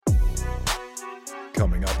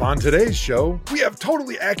Coming up on today's show, we have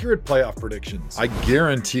totally accurate playoff predictions. I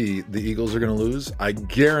guarantee the Eagles are going to lose. I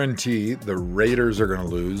guarantee the Raiders are going to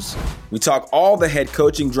lose. We talk all the head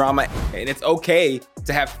coaching drama, and it's okay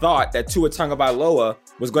to have thought that Tua Tagovailoa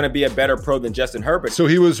was going to be a better pro than Justin Herbert. So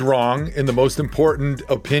he was wrong in the most important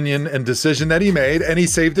opinion and decision that he made, and he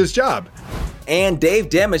saved his job. And Dave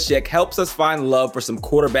Dameshek helps us find love for some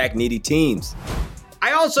quarterback-needy teams.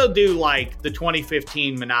 I also do like the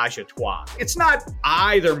 2015 Menage a Trois. It's not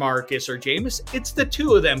either Marcus or Jameis. It's the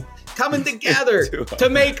two of them coming together to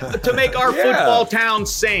make our football town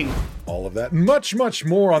sing. All of that and much, much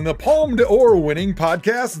more on the Palme d'Or winning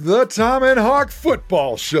podcast, The Tom and Hawk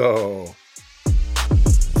Football Show.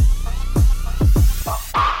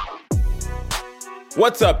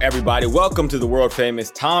 What's up, everybody? Welcome to the world-famous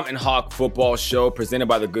Tom and Hawk Football Show presented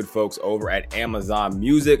by the good folks over at Amazon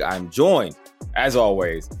Music. I'm joined, as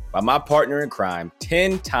always, by my partner in crime,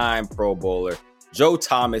 10-time Pro Bowler, Joe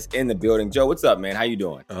Thomas in the building. Joe, what's up, man? How you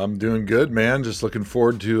doing? I'm doing good, man. Just looking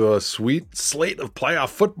forward to a sweet slate of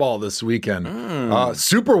playoff football this weekend.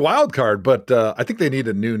 Super wild card, but I think they need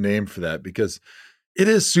a new name for that because it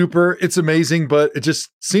is super. It's amazing, but it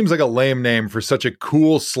just seems like a lame name for such a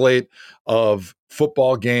cool slate of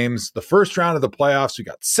football games. The first round of the playoffs, we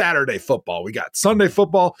got Saturday football, we got Sunday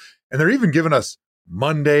football, and they're even giving us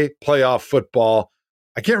Monday playoff football.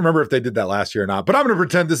 I can't remember if they did that last year or not, but I'm going to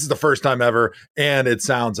pretend this is the first time ever, and it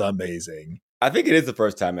sounds amazing. I think it is the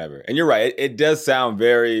first time ever. And you're right. It does sound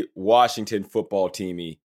very Washington football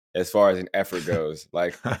teamy as far as an effort goes.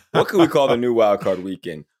 Like, what could we call the new wild card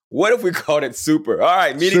weekend? What if we called it Super? All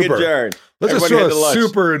right, meeting adjourned. Let's just throw a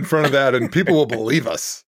super in front of that, and people will believe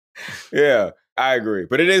us. Yeah, I agree.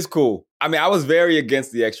 But it is cool. I mean, I was very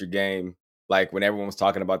against the extra game. Like when everyone was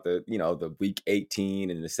talking about the week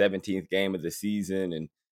 18 and the 17th game of the season and,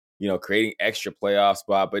 creating extra playoff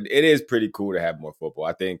spot. But it is pretty cool to have more football.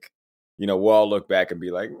 I think, we'll all look back and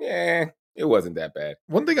be like, it wasn't that bad.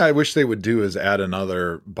 One thing I wish they would do is add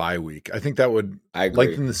another bye week. I think that would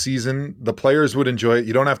lengthen the season. The players would enjoy it.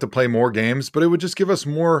 You don't have to play more games, but it would just give us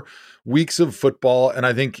more weeks of football. And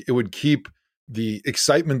I think it would keep the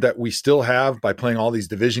excitement that we still have by playing all these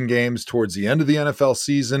division games towards the end of the NFL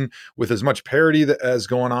season with as much parity as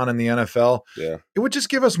going on in the NFL. Yeah. It would just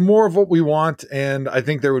give us more of what we want. And I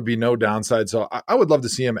think there would be no downside. So I would love to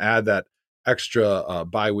see him add that extra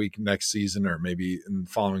bye week next season or maybe in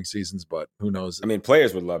following seasons, but who knows? I mean,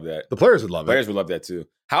 players would love that. The players would love it. Players would love that too.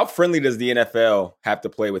 How friendly does the NFL have to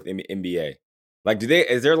play with NBA? Like,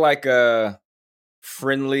 is there like a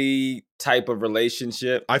friendly type of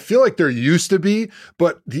relationship? I feel like there used to be,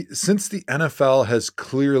 but since the NFL has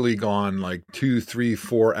clearly gone like 2, 3,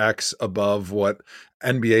 4x above what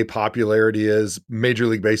NBA popularity is, Major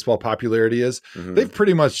League Baseball popularity is, they've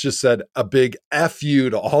pretty much just said a big F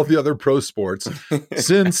you to all the other pro sports.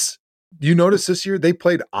 Since you notice this year, they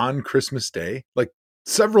played on Christmas Day, like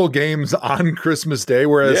several games on Christmas Day,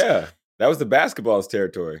 whereas that was the basketball's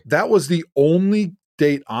territory. That was the only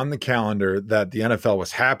date on the calendar that the NFL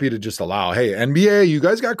was happy to just allow. Hey, NBA, you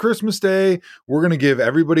guys got Christmas Day. We're going to give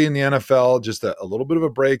everybody in the NFL just a little bit of a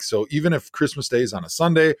break. So even if Christmas Day is on a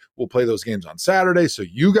Sunday, we'll play those games on Saturday so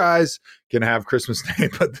you guys can have Christmas Day.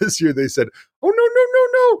 But this year they said,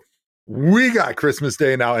 oh, no. We got Christmas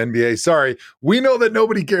Day now, NBA. Sorry. We know that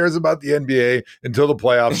nobody cares about the NBA until the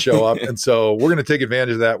playoffs show up. And so we're going to take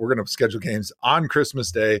advantage of that. We're going to schedule games on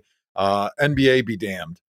Christmas Day. NBA be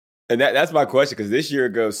damned. And that's my question, because this year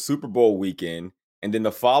it goes Super Bowl weekend, and then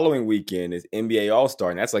the following weekend is NBA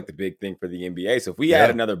All-Star, and that's like the big thing for the NBA. So if we add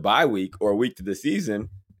another bye week or a week to the season,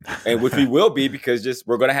 and which we will be because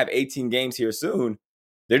we're going to have 18 games here soon,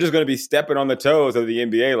 they're just going to be stepping on the toes of the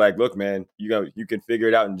NBA like, look, man, you can figure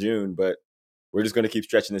it out in June, but we're just going to keep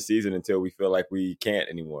stretching the season until we feel like we can't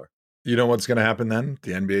anymore. You know what's going to happen then?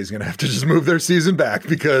 The NBA is going to have to just move their season back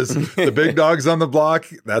because the big dogs on the block,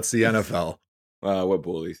 that's the NFL. What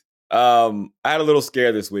bullies. I had a little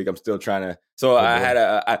scare this week. I'm still trying to. So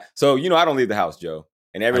I don't leave the house, Joe,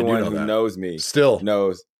 and everyone who knows me still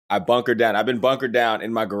knows I bunker down. I've been bunkered down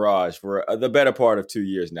in my garage for the better part of 2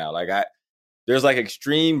 years now. Like there's like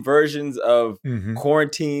extreme versions of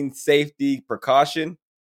quarantine safety precaution,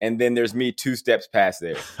 and then there's me 2 steps past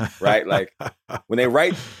there, right? Like when they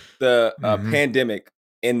write the pandemic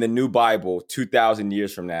in the new Bible 2,000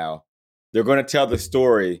 years from now, they're going to tell the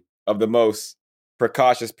story of the most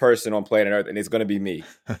precautious person on planet Earth, and it's going to be me.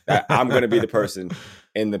 I'm going to be the person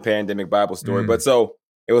in the pandemic Bible story. But so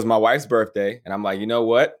it was my wife's birthday, and I'm like, you know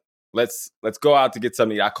what? Let's go out to get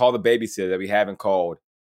something to eat. I call the babysitter that we haven't called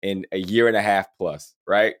in a year and a half plus,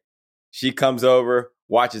 right? She comes over.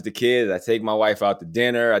 watches the kids. I take my wife out to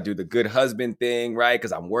dinner. I do the good husband thing, right?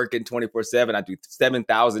 Because I'm working 24/7. I do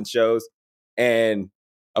 7,000 shows. And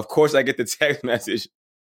of course, I get the text message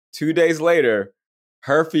 2 days later,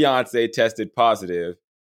 her fiance tested positive.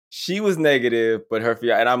 She was negative, but her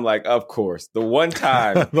fiance, and I'm like, of course, the one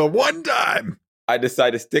time I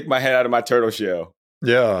decided to stick my head out of my turtle shell.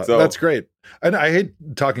 Yeah, so, that's great. And I hate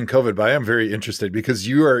talking COVID, but I am very interested because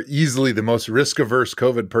you are easily the most risk-averse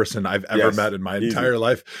COVID person I've ever met in my entire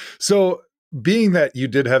life. So being that you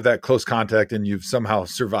did have that close contact and you've somehow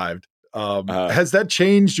survived, has that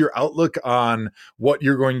changed your outlook on what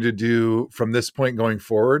you're going to do from this point going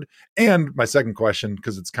forward? And my second question,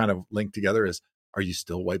 because it's kind of linked together, is, are you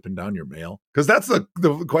still wiping down your mail? Because that's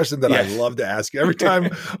the question that I love to ask you every time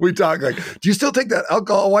we talk. Like, do you still take that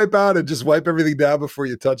alcohol wipe out and just wipe everything down before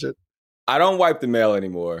you touch it? I don't wipe the mail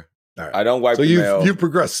anymore. Right. I don't wipe the mail. So you've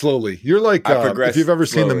progressed slowly. You're like, if you've ever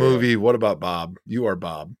seen the movie, What About Bob? You are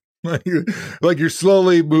Bob. Like you're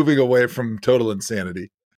slowly moving away from total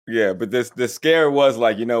insanity. Yeah, but the scare was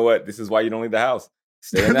like, you know what? This is why you don't leave the house.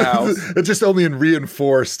 Stay in the house. It just only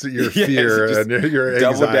reinforced your fear and your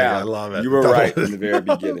anxiety. Double down. I love it. You were right in the very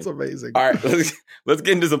beginning. That's amazing. All right, let's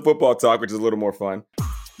get into some football talk, which is a little more fun.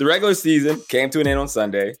 The regular season came to an end on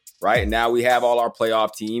Sunday, right? And now we have all our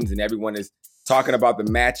playoff teams and everyone is talking about the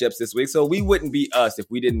matchups this week. So we wouldn't be us if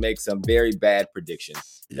we didn't make some very bad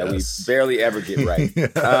predictions that we barely ever get right.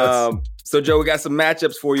 So Joe, we got some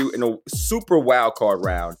matchups for you in a super wild card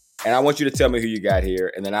round. And I want you to tell me who you got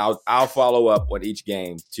here, and then I'll follow up on each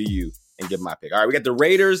game to you and give my pick. All right, we got the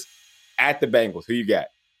Raiders at the Bengals. Who you got?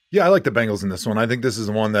 Yeah, I like the Bengals in this one. I think this is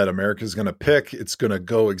the one that America's going to pick. It's going to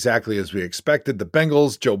go exactly as we expected. The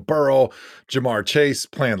Bengals, Joe Burrow, Jamar Chase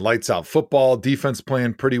playing lights out football, defense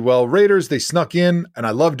playing pretty well. Raiders, they snuck in, and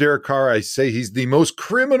I love Derek Carr. I say he's the most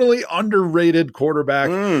criminally underrated quarterback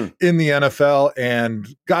in the NFL, and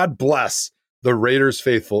God bless the Raiders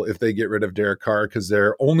faithful if they get rid of Derek Carr, because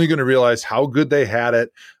they're only going to realize how good they had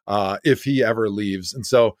it if he ever leaves. And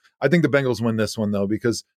so I think the Bengals win this one, though,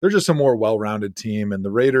 because they're just a more well-rounded team. And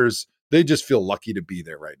the Raiders, they just feel lucky to be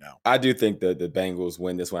there right now. I do think the Bengals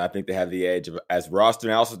win this one. I think they have the edge as roster.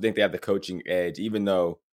 And I also think they have the coaching edge, even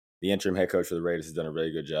though the interim head coach for the Raiders has done a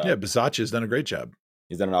really good job. Yeah, Bisaccia has done a great job.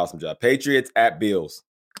 He's done an awesome job. Patriots at Bills.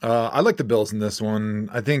 I like the Bills in this one.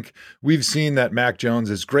 I think we've seen that Mac Jones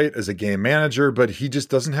is great as a game manager, but he just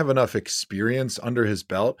doesn't have enough experience under his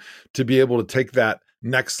belt to be able to take that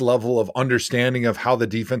next level of understanding of how the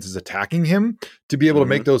defense is attacking him to be able to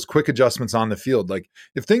make those quick adjustments on the field. Like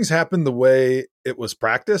if things happen the way it was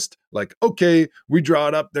practiced, like, okay, we draw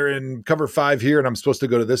it up, they're in cover 5 here and I'm supposed to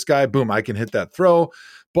go to this guy, boom, I can hit that throw.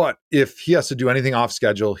 But if he has to do anything off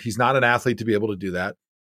schedule, he's not an athlete to be able to do that.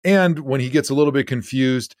 And when he gets a little bit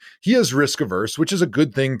confused, he is risk averse, which is a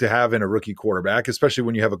good thing to have in a rookie quarterback, especially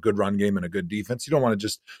when you have a good run game and a good defense. You don't want to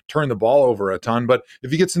just turn the ball over a ton. But if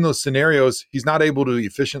he gets in those scenarios, he's not able to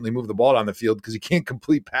efficiently move the ball down the field because he can't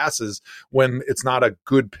complete passes when it's not a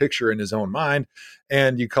good picture in his own mind.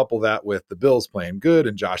 And you couple that with the Bills playing good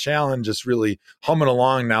and Josh Allen just really humming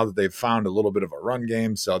along now that they've found a little bit of a run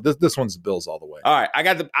game. So this one's the Bills all the way. All right, I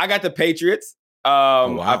got the Patriots.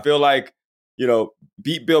 I feel like,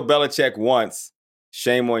 beat Bill Belichick once,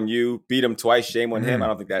 shame on you. Beat him twice, shame on him. I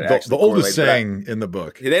don't think that actually the oldest saying in the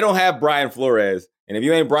book. They don't have Brian Flores. And if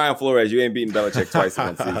you ain't Brian Flores, you ain't beating Belichick twice in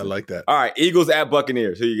one season. I like that. All right, Eagles at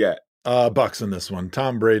Buccaneers. Who you got? Bucks in this one.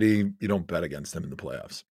 Tom Brady, you don't bet against him in the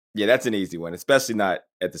playoffs. Yeah, that's an easy one, especially not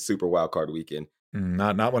at the Super Wild Card weekend.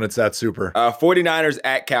 Not when it's that super. 49ers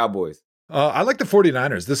at Cowboys. I like the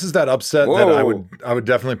 49ers. This is that upset that I would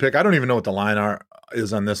definitely pick. I don't even know what the line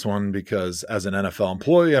is on this one because as an NFL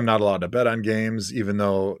employee, I'm not allowed to bet on games, even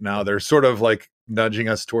though now they're sort of like nudging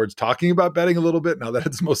us towards talking about betting a little bit now that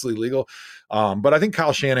it's mostly legal. But I think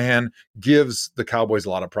Kyle Shanahan gives the Cowboys a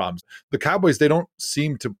lot of problems. The Cowboys, they don't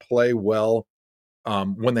seem to play well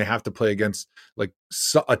when they have to play against like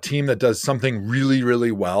a team that does something really,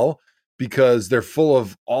 really well, because they're full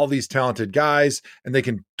of all these talented guys and they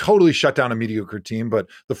can totally shut down a mediocre team. But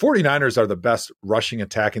the 49ers are the best rushing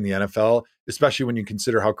attack in the NFL, especially when you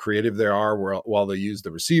consider how creative they are while they use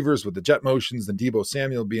the receivers with the jet motions and Deebo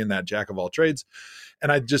Samuel being that jack of all trades.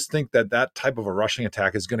 And I just think that type of a rushing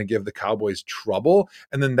attack is going to give the Cowboys trouble.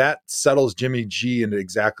 And then that settles Jimmy G into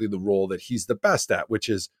exactly the role that he's the best at, which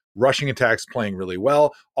is rushing attacks, playing really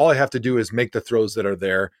well. All I have to do is make the throws that are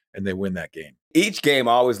there and they win that game. Each game,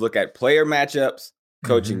 I always look at player matchups,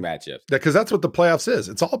 coaching matchups. Because that's what the playoffs is.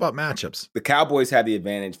 It's all about matchups. The Cowboys have the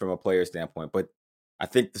advantage from a player standpoint, but I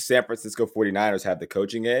think the San Francisco 49ers have the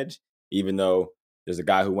coaching edge, even though there's a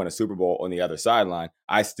guy who won a Super Bowl on the other sideline.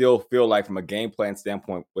 I still feel like from a game plan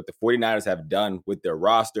standpoint, what the 49ers have done with their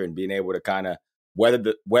roster and being able to kind of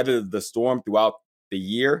weather the storm throughout the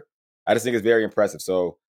year, I just think it's very impressive.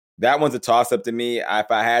 So that one's a toss-up to me.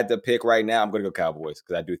 If I had to pick right now, I'm going to go Cowboys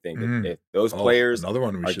because I do think that if those players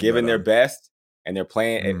are giving their best and they're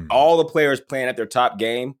playing, and all the players playing at their top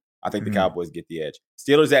game, I think the Cowboys get the edge.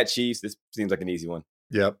 Steelers at Chiefs, this seems like an easy one.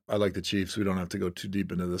 Yep, I like the Chiefs. We don't have to go too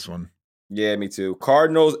deep into this one. Yeah, me too.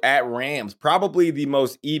 Cardinals at Rams, probably the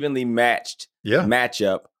most evenly matched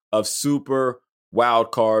matchup of super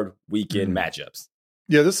wild card weekend matchups.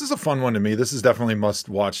 Yeah, this is a fun one to me. This is definitely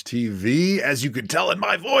must-watch TV, as you could tell in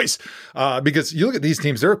my voice, because you look at these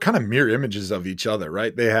teams, they're kind of mirror images of each other,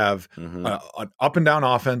 right? They have an up-and-down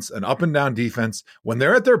offense, an up-and-down defense. When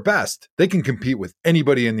they're at their best, they can compete with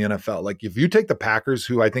anybody in the NFL. Like if you take the Packers,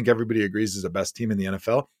 who I think everybody agrees is the best team in the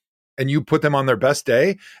NFL, and you put them on their best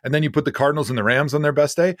day, and then you put the Cardinals and the Rams on their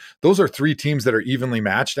best day, those are three teams that are evenly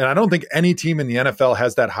matched. And I don't think any team in the NFL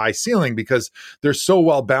has that high ceiling because they're so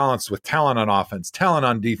well balanced with talent on offense, talent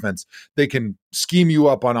on defense. They can scheme you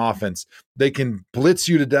up on offense. They can blitz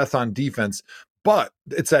you to death on defense, but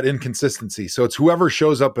it's that inconsistency. So it's whoever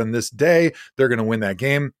shows up in this day, they're going to win that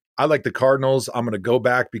game. I like the Cardinals. I'm going to go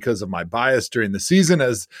back because of my bias during the season,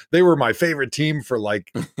 as they were my favorite team for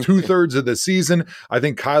like 2/3 of the season. I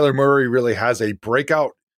think Kyler Murray really has a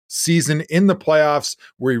breakout season in the playoffs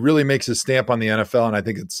where he really makes his stamp on the NFL. And I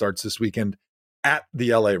think it starts this weekend at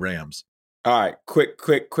the LA Rams. All right.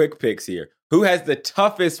 Quick picks here. Who has the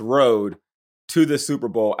toughest road to the Super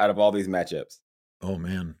Bowl out of all these matchups? Oh,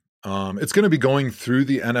 man. It's going to be going through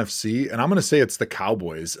the NFC, and I'm going to say it's the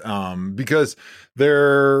Cowboys because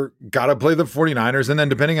they're got to play the 49ers. And then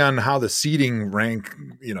depending on how the seeding rank,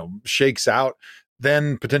 shakes out,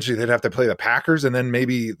 then potentially they'd have to play the Packers and then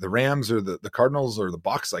maybe the Rams or the Cardinals or the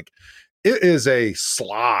Bucs. Like it is a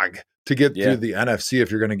slog to get through the NFC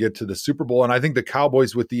if you're going to get to the Super Bowl. And I think the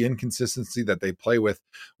Cowboys, with the inconsistency that they play with,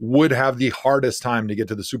 would have the hardest time to get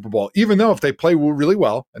to the Super Bowl, even though if they play really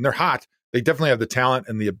well and they're hot, they definitely have the talent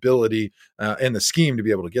and the ability and the scheme to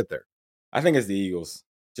be able to get there. I think it's the Eagles,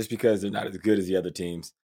 just because they're not as good as the other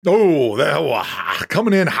teams. Oh,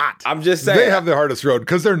 coming in hot. I'm just saying. They have the hardest road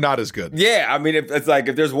because they're not as good. Yeah, I mean, if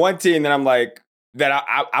there's one team that I'm like, that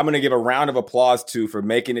I'm going to give a round of applause to for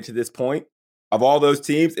making it to this point, of all those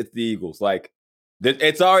teams, it's the Eagles. Like,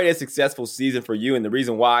 it's already a successful season for you, and the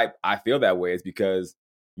reason why I feel that way is because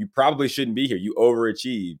you probably shouldn't be here. You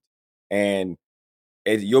overachieved, and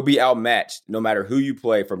you'll be outmatched no matter who you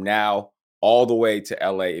play from now all the way to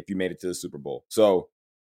LA if you made it to the Super Bowl. So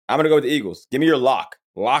I'm going to go with the Eagles. Give me your lock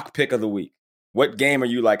pick of the week. What game are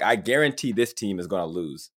you like, I guarantee this team is going to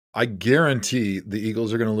lose? I guarantee the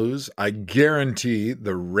Eagles are going to lose. I guarantee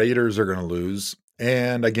the Raiders are going to lose.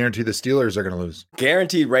 And I guarantee the Steelers are going to lose.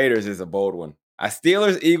 Guaranteed Raiders is a bold one.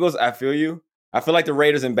 Steelers, Eagles, I feel you. I feel like the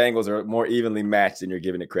Raiders and Bengals are more evenly matched than you're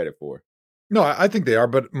giving it credit for. No, I think they are.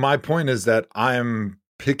 But my point is that I'm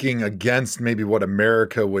picking against maybe what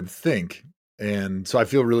America would think. And so I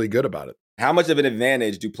feel really good about it. How much of an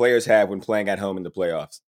advantage do players have when playing at home in the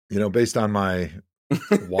playoffs? Based on my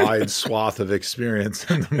wide swath of experience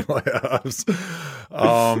in the playoffs,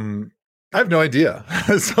 I have no idea.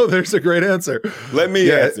 So there's a great answer. Let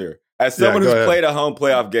me answer. As someone who's played a home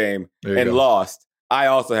playoff game and lost, I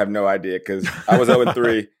also have no idea because I was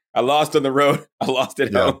 0-3. I lost on the road. I lost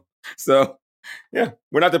at home. So,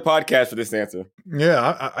 we're not the podcast for this answer.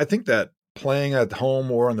 Yeah, I think that playing at home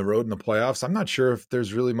or on the road in the playoffs, I'm not sure if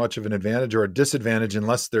there's really much of an advantage or a disadvantage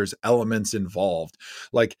unless there's elements involved.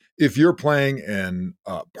 Like if you're playing in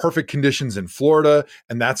perfect conditions in Florida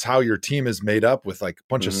and that's how your team is made up with like a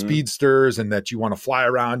bunch of speedsters and that you want to fly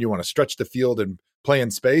around, you want to stretch the field and play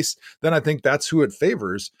in space, then I think that's who it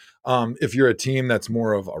favors. If you're a team that's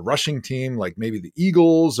more of a rushing team, like maybe the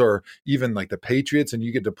Eagles or even like the Patriots, and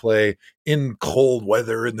you get to play in cold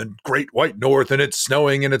weather in the great white north and it's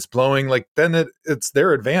snowing and it's blowing, like then it's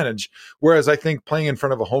their advantage. Whereas I think playing in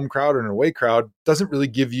front of a home crowd or an away crowd doesn't really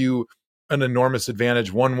give you an enormous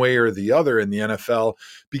advantage one way or the other in the NFL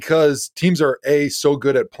because teams are so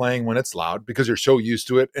good at playing when it's loud because you're so used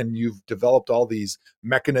to it and you've developed all these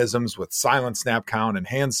mechanisms with silent snap count and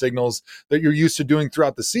hand signals that you're used to doing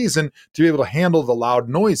throughout the season to be able to handle the loud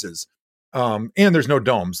noises. And there's no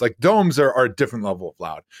domes. Like domes are a different level of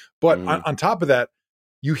loud. But on top of that,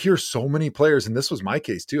 you hear so many players, and this was my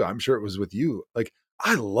case too. I'm sure it was with you. Like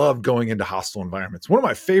I love going into hostile environments. One of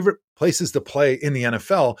my favorite places to play in the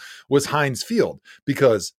NFL was Heinz Field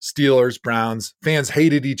because Steelers, Browns, fans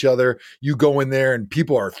hated each other. You go in there and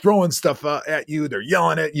people are throwing stuff at you. They're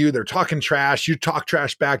yelling at you. They're talking trash. You talk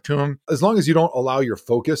trash back to them. As long as you don't allow your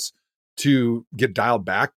focus to get dialed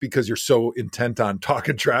back because you're so intent on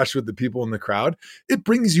talking trash with the people in the crowd. It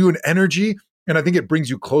brings you an energy, and I think it brings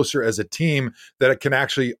you closer as a team that it can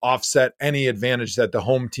actually offset any advantage that the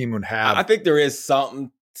home team would have. I think there is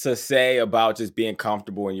something to say about just being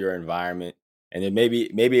comfortable in your environment. And then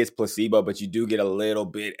maybe it's placebo, but you do get a little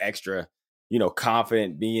bit extra,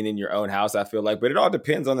 confident being in your own house, I feel like. But it all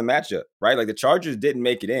depends on the matchup, right? Like the Chargers didn't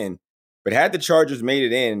make it in, but had the Chargers made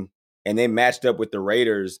it in and they matched up with the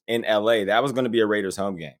Raiders in LA, that was going to be a Raiders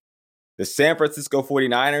home game. The San Francisco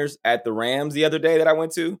 49ers at the Rams the other day that I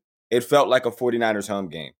went to, it felt like a 49ers home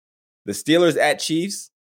game. The Steelers at Chiefs,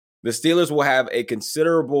 the Steelers will have a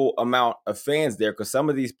considerable amount of fans there because some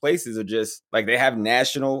of these places are just like they have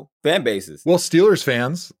national fan bases. Well, Steelers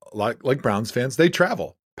fans, like Browns fans, they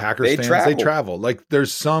travel. Packers fans, they travel. Like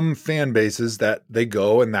there's some fan bases that they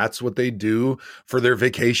go and that's what they do for their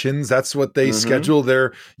vacations. That's what they schedule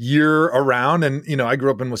their year around. And, I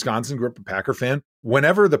grew up in Wisconsin, grew up a Packer fan.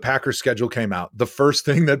 Whenever the Packers schedule came out, the first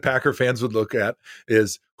thing that Packer fans would look at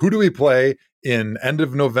is who do we play in end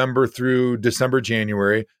of November through December,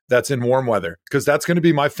 January, that's in warm weather, because that's going to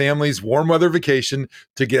be my family's warm weather vacation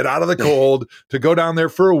to get out of the cold, to go down there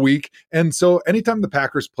for a week. And so anytime the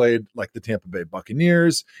Packers played like the Tampa Bay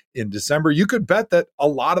Buccaneers in December, you could bet that a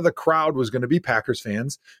lot of the crowd was going to be Packers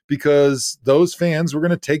fans because those fans were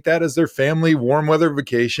going to take that as their family warm weather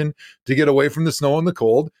vacation to get away from the snow and the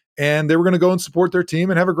cold. And they were going to go and support their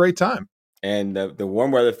team and have a great time. And the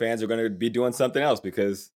warm weather fans are going to be doing something else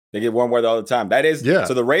because they get warm weather all the time. That is, yeah,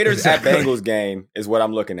 so the Raiders exactly. at Bengals game is what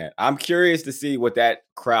I'm looking at. I'm curious to see what that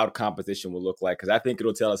crowd composition will look like because I think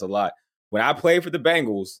it'll tell us a lot. When I played for the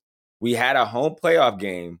Bengals, we had a home playoff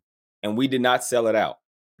game and we did not sell it out.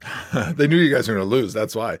 They knew you guys were going to lose.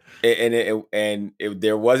 That's why.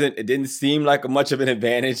 It didn't seem like much of an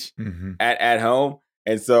advantage at home.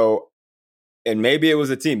 And so, and maybe it was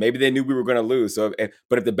a team. Maybe they knew we were going to lose.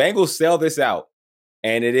 But if the Bengals sell this out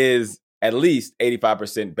and it is at least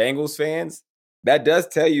 85% Bengals fans, that does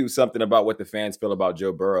tell you something about what the fans feel about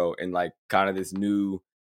Joe Burrow and like kind of this new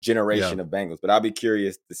generation of Bengals. But I'll be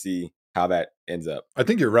curious to see how that ends up. I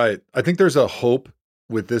think you're right. I think there's a hope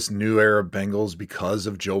with this new era of Bengals because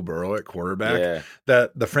of Joe Burrow at quarterback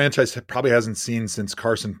that the franchise probably hasn't seen since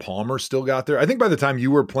Carson Palmer still got there. I think by the time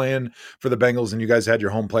you were playing for the Bengals and you guys had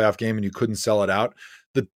your home playoff game and you couldn't sell it out,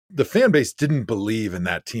 the fan base didn't believe in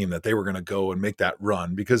that team that they were going to go and make that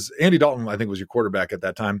run because Andy Dalton, I think, was your quarterback at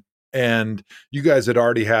that time. And you guys had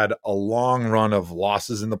already had a long run of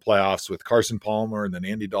losses in the playoffs with Carson Palmer and then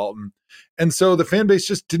Andy Dalton. And so the fan base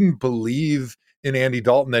just didn't believe in Andy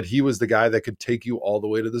Dalton that he was the guy that could take you all the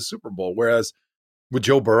way to the Super Bowl. Whereas with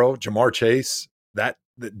Joe Burrow, Jamar Chase, the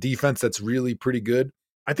defense that's really pretty good.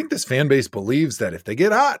 I think this fan base believes that if they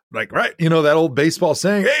get hot, like, right, that old baseball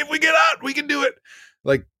saying, hey, if we get hot, we can do it.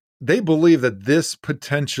 Like, they believe that this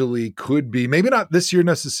potentially could be, maybe not this year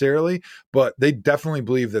necessarily, but they definitely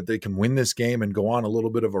believe that they can win this game and go on a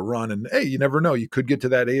little bit of a run. And hey, you never know. You could get to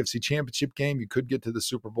that AFC Championship game. You could get to the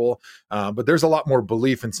Super Bowl. But there's a lot more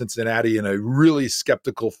belief in Cincinnati and a really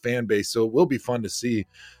skeptical fan base. So it will be fun to see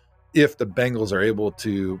if the Bengals are able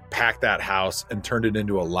to pack that house and turn it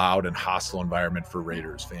into a loud and hostile environment for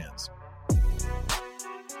Raiders fans.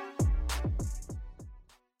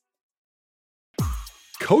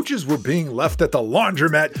 Coaches were being left at the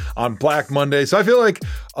laundromat on Black Monday. So I feel like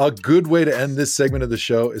a good way to end this segment of the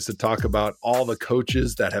show is to talk about all the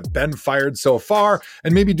coaches that have been fired so far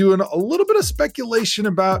and maybe doing a little bit of speculation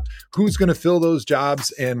about who's going to fill those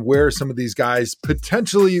jobs and where some of these guys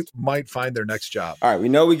potentially might find their next job. All right. We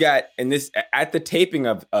know we got in this at the taping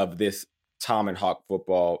of this Tom and Hawk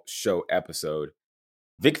football show episode,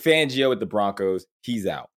 Vic Fangio with the Broncos, he's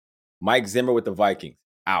out. Mike Zimmer with the Vikings,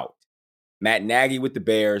 out. Matt Nagy with the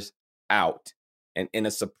Bears, out. And in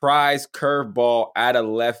a surprise curveball out of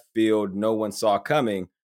left field no one saw coming,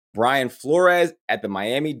 Brian Flores at the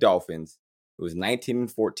Miami Dolphins, who was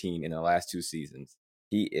 19-14 in the last two seasons,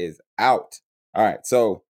 he is out. All right,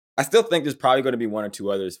 so I still think there's probably going to be one or two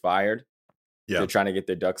others fired. Yeah. They're trying to get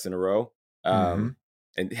their ducks in a row. And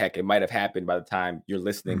heck, it might have happened by the time you're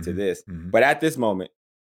listening to this. But at this moment,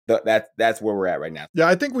 that's where we're at right now. Yeah,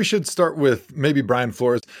 I think we should start with maybe Brian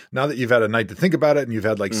Flores. Now that you've had a night to think about it and you've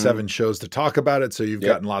had like 7 shows to talk about it, so you've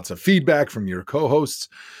gotten lots of feedback from your co-hosts.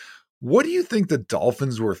 What do you think the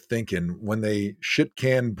Dolphins were thinking when they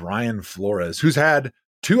shit-canned Brian Flores, who's had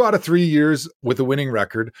 2 out of 3 years with a winning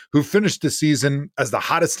record, who finished the season as the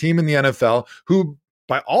hottest team in the NFL, who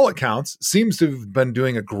by all accounts, seems to have been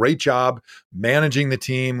doing a great job managing the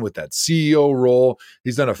team with that CEO role.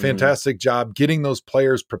 He's done a fantastic job getting those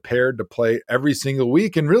players prepared to play every single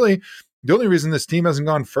week. And really, the only reason this team hasn't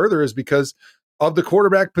gone further is because of the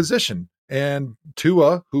quarterback position. And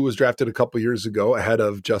Tua, who was drafted a couple years ago ahead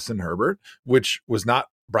of Justin Herbert, which was not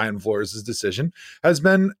Brian Flores' decision, has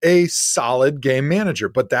been a solid game manager.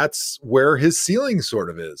 But that's where his ceiling sort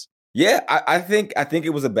of is. Yeah, I think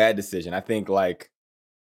it was a bad decision. I think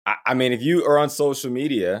I mean, if you are on social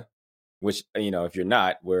media, which, if you're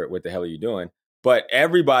not, what the hell are you doing? But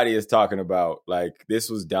everybody is talking about this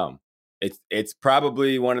was dumb. It's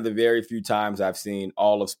probably one of the very few times I've seen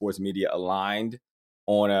all of sports media aligned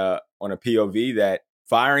on a POV that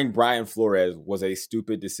firing Brian Flores was a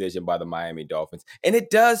stupid decision by the Miami Dolphins. And it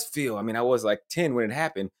does feel, I mean, I was 10 when it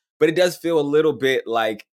happened, but it does feel a little bit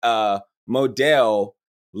like Modell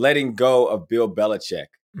letting go of Bill Belichick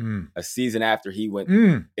a season after he went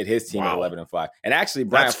at his team at 11-5. And actually,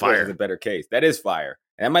 Brian Flores is a better case. That is fire.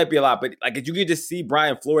 And that might be a lot. But if you could just see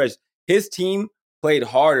Brian Flores, his team played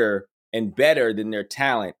harder and better than their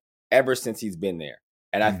talent ever since he's been there.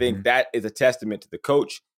 And I think that is a testament to the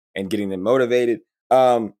coach and getting them motivated.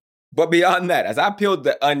 But beyond that, as I peeled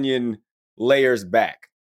the onion layers back,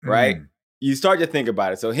 right, you start to think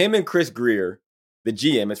about it. So him and Chris Greer, the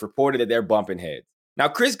GM, it's reported that they're bumping heads. Now,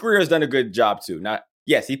 Chris Greer has done a good job, too. Now,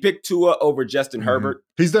 yes, he picked Tua over Justin Herbert.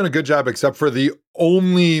 He's done a good job, except for the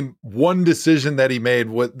only one decision that he made,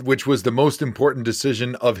 which was the most important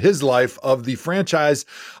decision of his life, of the franchise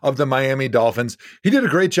of the Miami Dolphins. He did a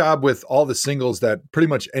great job with all the singles that pretty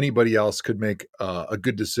much anybody else could make a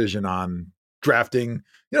good decision on drafting,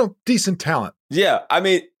 decent talent. Yeah, I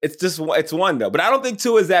mean, it's one, though. But I don't think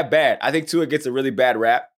Tua is that bad. I think Tua gets a really bad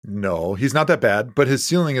rap. No, he's not that bad, but his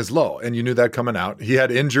ceiling is low, and you knew that coming out. He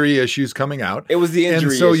had injury issues coming out. It was the injury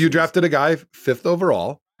And so issues. You drafted a guy 5th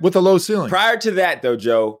overall with a low ceiling. Prior to that, though,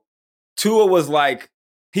 Joe, Tua was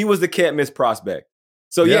he was the can't-miss prospect.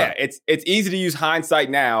 So, yeah, it's easy to use hindsight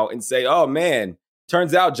now and say, oh, man,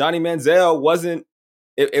 turns out Johnny Manziel wasn't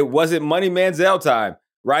Money Manziel time,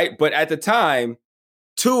 right? But at the time,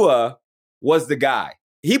 Tua was the guy.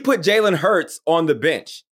 He put Jalen Hurts on the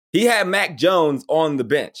bench. He had Mac Jones on the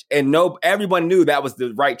bench. And everyone knew that was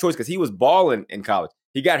the right choice because he was balling in college.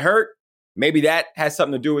 He got hurt. Maybe that has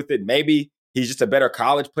something to do with it. Maybe he's just a better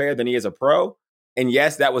college player than he is a pro. And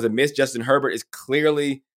yes, that was a miss. Justin Herbert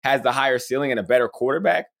clearly has the higher ceiling and a better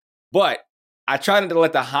quarterback. But I try not to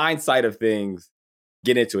let the hindsight of things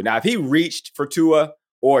get into it. Now, if he reached for Tua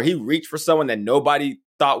or he reached for someone that nobody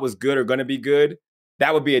thought was good or going to be good,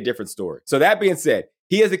 that would be a different story. So that being said,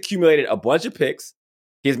 he has accumulated a bunch of picks.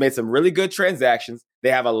 He has made some really good transactions.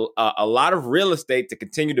 They have a lot of real estate to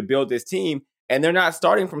continue to build this team, and they're not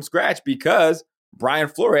starting from scratch because Brian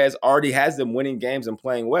Flores already has them winning games and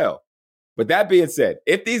playing well. But that being said,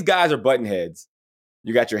 if these guys are button heads,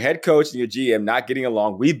 you got your head coach and your GM not getting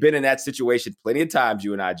along. We've been in that situation plenty of times,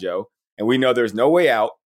 you and I, Joe, and we know there's no way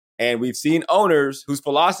out. And we've seen owners whose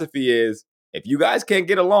philosophy is, if you guys can't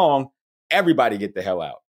get along, everybody get the hell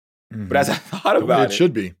out. But as I thought about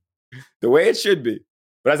it, the way it should be.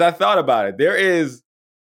 But as I thought about it, there is,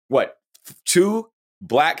 2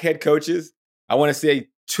 black head coaches? I want to say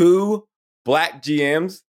 2 black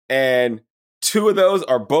GMs, and 2 of those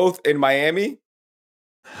are both in Miami.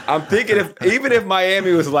 I'm thinking even if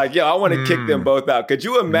Miami was like, I want to kick them both out. Could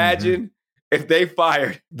you imagine if they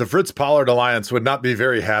fired? The Fritz Pollard Alliance would not be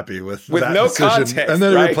very happy with that no decision. context, and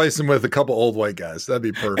then right? Replace him with a couple old white guys. That'd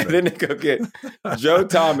be perfect. And then they go get Joe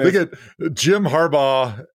Thomas. They get Jim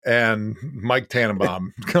Harbaugh and Mike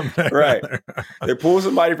Tannenbaum. Come back right. They pull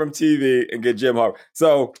somebody from TV and get Jim Harbaugh.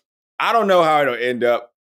 So I don't know how it'll end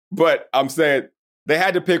up, but I'm saying they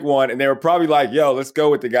had to pick one, and they were probably like, let's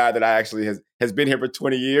go with the guy that I actually has been here for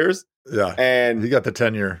 20 years. Yeah. And he got the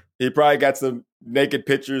tenure. He probably got some naked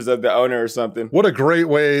pictures of the owner or something. What a great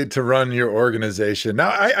way to run your organization. Now,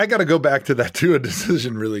 I got to go back to that Tua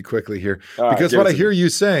decision really quickly here, because what I hear you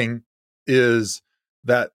saying is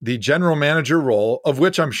that the general manager role, of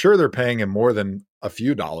which I'm sure they're paying him more than a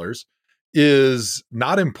few dollars, is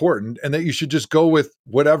not important, and that you should just go with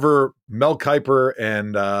whatever Mel Kiper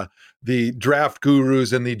and the draft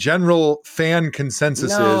gurus and the general fan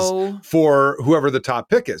consensus is for whoever the top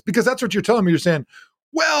pick is. Because that's what you're telling me. You're saying,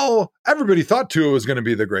 well, everybody thought Tua was going to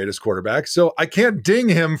be the greatest quarterback, so I can't ding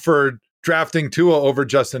him for drafting Tua over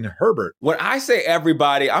Justin Herbert. When I say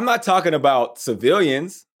everybody, I'm not talking about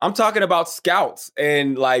civilians. I'm talking about scouts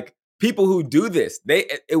and people who do this.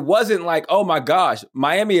 It wasn't like, oh my gosh,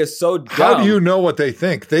 Miami is so dumb. How do you know what they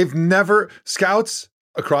think? They've never, scouts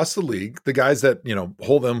across the league, the guys that,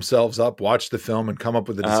 hold themselves up, watch the film and come up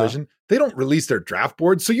with a decision, they don't release their draft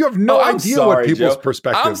boards. So you have no idea what people's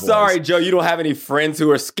perspective was. I'm sorry, Joe. You don't have any friends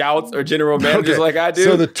who are scouts or general managers like I do.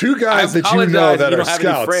 So the two guys that you know that are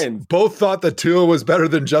scouts both thought that Tua was better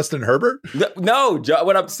than Justin Herbert? No, Joe.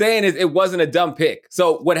 What I'm saying is it wasn't a dumb pick.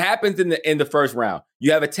 So what happens in the first round?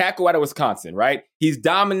 You have a tackle out of Wisconsin, right? He's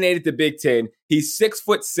dominated the Big Ten. He's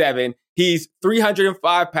 6'7". He's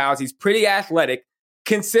 305 pounds. He's pretty athletic.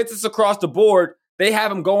 Consensus across the board, they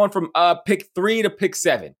have him going from pick 3 to pick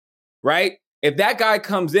 7, right? If that guy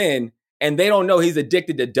comes in and they don't know he's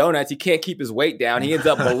addicted to donuts, he can't keep his weight down, he ends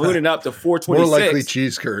up ballooning up to 426. More likely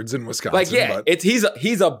cheese curds in Wisconsin.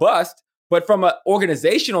 He's a bust. But from an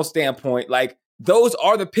organizational standpoint, those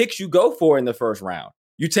are the picks you go for in the first round.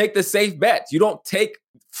 You take the safe bets. You don't take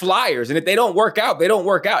flyers. And if they don't work out, they don't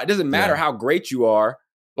work out. It doesn't matter how great you are.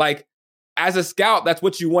 As a scout, that's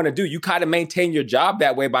what you want to do. You kind of maintain your job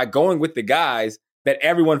that way by going with the guys that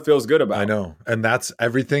everyone feels good about. I know. And that's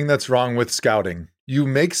everything that's wrong with scouting. You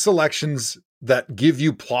make selections that give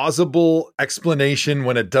you plausible explanation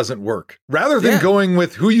when it doesn't work, rather than going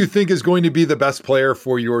with who you think is going to be the best player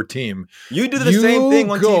for your team. You do the same thing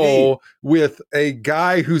on TV. You go with a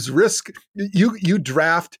guy whose you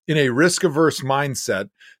draft in a risk-averse mindset,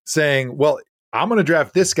 saying, well, I'm going to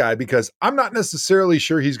draft this guy because I'm not necessarily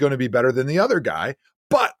sure he's going to be better than the other guy,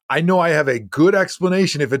 but I know I have a good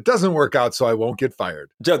explanation if it doesn't work out, so I won't get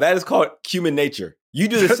fired. Joe, that is called human nature. You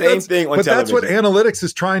do the same thing on television. But that's what analytics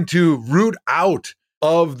is trying to root out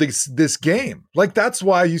of this game. That's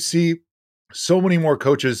why you see so many more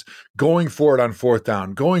coaches going for it on fourth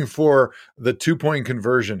down, going for the 2-point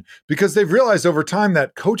conversion, because they've realized over time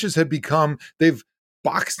that coaches have they've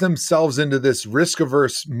box themselves into this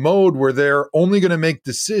risk-averse mode where they're only going to make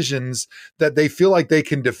decisions that they feel like they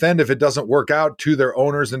can defend if it doesn't work out to their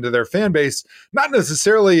owners and to their fan base, not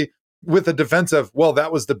necessarily with a defense of, well,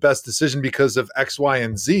 that was the best decision because of X, Y,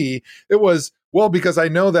 and Z. It was, well, because I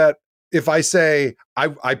know that if I say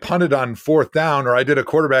I punted on fourth down or I did a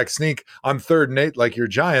quarterback sneak on 3rd and 8 like your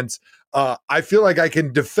Giants, I feel like I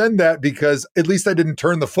can defend that because at least I didn't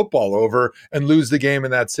turn the football over and lose the game in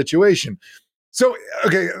that situation. So,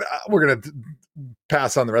 okay, we're going to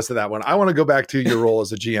pass on the rest of that one. I want to go back to your role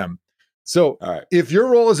as a GM. So if your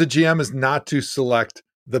role as a GM is not to select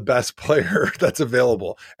the best player that's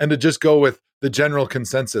available and to just go with the general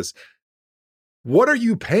consensus, what are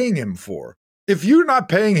you paying him for? If you're not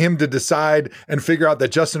paying him to decide and figure out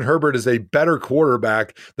that Justin Herbert is a better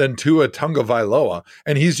quarterback than Tua Tagovailoa,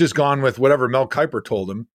 and he's just gone with whatever Mel Kiper told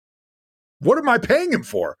him, what am I paying him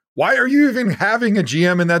for? Why are you even having a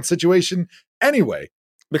GM in that situation anyway?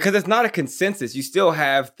 Because it's not a consensus. You still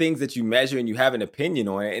have things that you measure and you have an opinion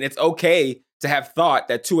on it. And it's okay to have thought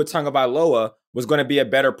that Tua Tagovailoa was going to be a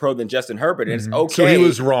better pro than Justin Herbert. And it's okay. So he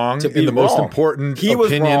was wrong in the most important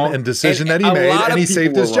opinion and decision that he made, and he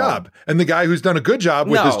saved his job. And the guy who's done a good job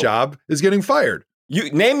with his job is getting fired. You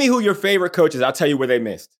name me who your favorite coach is. I'll tell you where they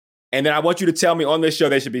missed. And then I want you to tell me on this show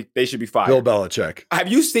they should be fired. Bill Belichick. Have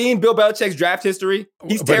you seen Bill Belichick's draft history?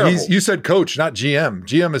 He's terrible. You said coach, not GM. GM is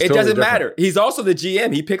totally different. It doesn't matter. He's also the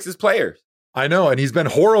GM. He picks his players. I know, and he's been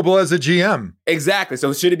horrible as a GM. Exactly.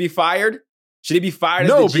 So should he be fired? Should he be fired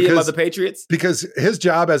as the GM of the Patriots? Because his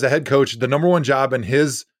job as a head coach, the number one job in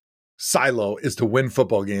his silo is to win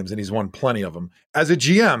football games, and he's won plenty of them. As a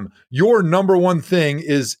GM, your number one thing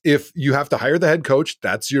is, if you have to hire the head coach,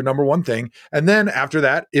 that's your number one thing. And then after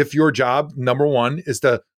that, if your job, number one, is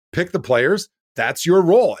to pick the players, that's your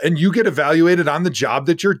role. And you get evaluated on the job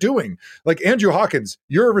that you're doing. Like Andrew Hawkins,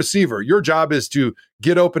 you're a receiver. Your job is to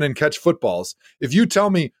get open and catch footballs. If you tell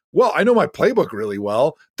me, well, I know my playbook really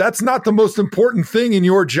well, that's not the most important thing in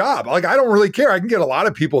your job. Like, I don't really care. I can get a lot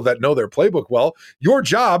of people that know their playbook well. Your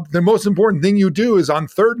job, the most important thing you do is on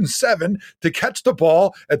 3rd and 7 to catch the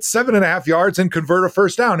ball at 7.5 yards and convert a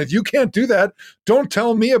first down. If you can't do that, don't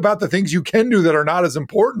tell me about the things you can do that are not as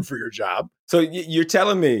important for your job. So you're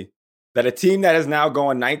telling me that a team that has now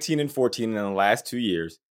gone 19-14 in the last 2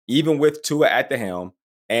 years, even with Tua at the helm,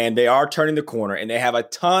 and they are turning the corner and they have a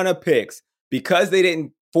ton of picks because they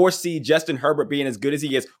didn't foresee Justin Herbert being as good as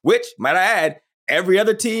he is, which, might I add, every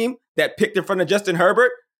other team that picked in front of Justin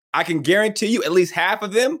Herbert, I can guarantee you at least half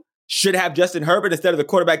of them should have Justin Herbert instead of the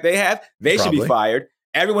quarterback they have. They should be fired.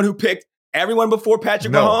 Everyone who picked everyone before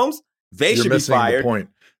Patrick Mahomes, they should be fired. The point.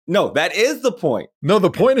 No, that is the point. No, the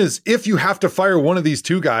point is, if you have to fire one of these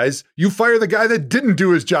two guys, you fire the guy that didn't do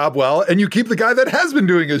his job well, and you keep the guy that has been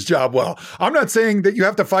doing his job well. I'm not saying that you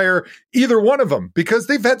have to fire either one of them because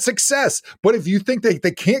they've had success. But if you think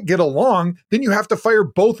they can't get along, then you have to fire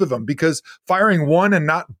both of them, because firing one and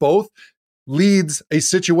not both leads a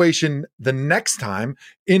situation the next time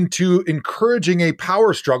into encouraging a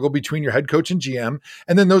power struggle between your head coach and GM.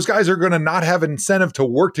 And then those guys are going to not have an incentive to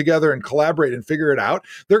work together and collaborate and figure it out.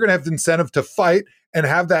 They're going to have the incentive to fight and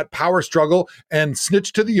have that power struggle and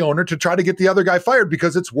snitch to the owner to try to get the other guy fired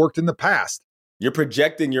because it's worked in the past. You're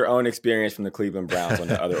projecting your own experience from the Cleveland Browns on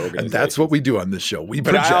the other organizations. And that's what we do on this show. We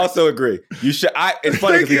But project. I also agree. You should. It's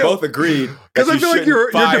funny because we both agreed. Because I feel like you're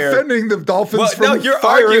defending the Dolphins from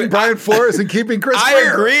firing Brian Flores and keeping Chris Greer.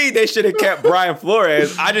 I agree they should have kept Brian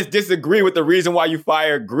Flores. I just disagree with the reason why you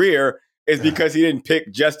fired Greer is because he didn't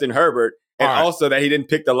pick Justin Herbert and also that he didn't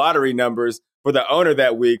pick the lottery numbers for the owner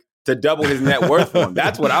that week to double his net worth for him.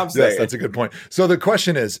 That's what I'm saying. Yes, that's a good point. So the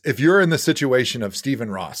question is, if you're in the situation of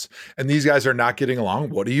Stephen Ross and these guys are not getting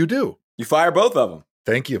along, what do? You fire both of them.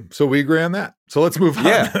 Thank you. So we agree on that. So let's move on.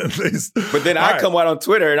 Yeah. But then I come out on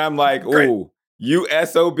Twitter and I'm like, ooh, you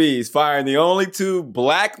SOBs firing the only two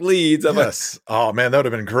black leads of us. Oh man, that would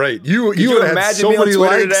have been great. You would have had so many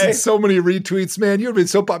likes today? And so many retweets, man. You would have been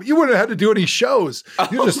so popular. You wouldn't have had to do any shows.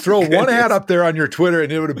 You just throw one ad up there on your Twitter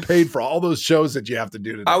and it would have paid for all those shows that you have to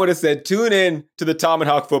do today. I would have said, tune in to the Tom and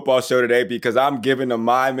Hawk football show today because I'm giving the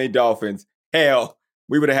Miami Dolphins hell.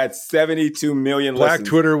 We would have had 72 million Black listens.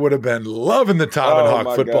 Twitter would have been loving the Tom and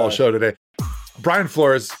Hawk football show today. Brian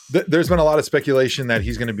Flores, there's been a lot of speculation that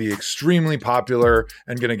he's going to be extremely popular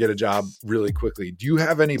and going to get a job really quickly. Do you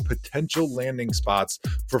have any potential landing spots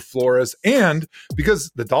for Flores? And because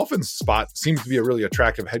the Dolphins spot seems to be a really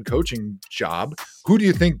attractive head coaching job, who do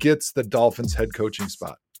you think gets the Dolphins head coaching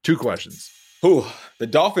spot? 2 questions. Ooh, the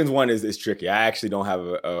Dolphins one is tricky. I actually don't have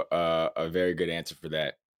a very good answer for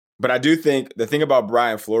that. But I do think the thing about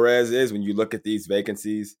Brian Flores is when you look at these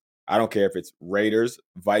vacancies, I don't care if it's Raiders,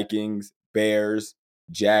 Vikings, Bears,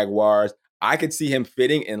 Jaguars. I could see him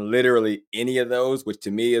fitting in literally any of those, which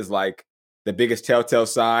to me is like the biggest telltale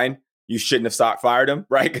sign you shouldn't have fired him,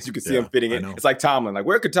 right? Because you could see him fitting in. It's like Tomlin. Like,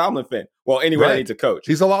 where could Tomlin fit? Well, anywhere that needs a coach.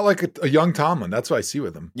 He's a lot like a young Tomlin. That's what I see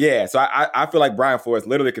with him. Yeah, so I feel like Brian Flores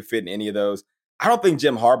literally could fit in any of those. I don't think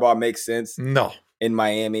Jim Harbaugh makes sense. No. In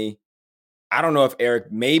Miami. I don't know if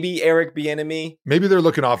Eric Bieniemy. Maybe they're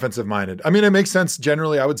looking offensive minded. I mean, it makes sense.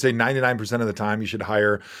 Generally, I would say 99% of the time you should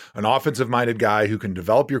hire an offensive minded guy who can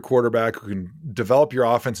develop your quarterback, who can develop your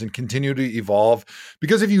offense and continue to evolve.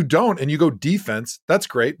 Because if you don't and you go defense, that's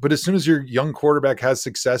great. But as soon as your young quarterback has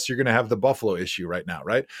success, you're going to have the Buffalo issue right now,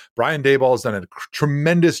 right? Brian Daboll has done a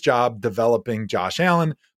tremendous job developing Josh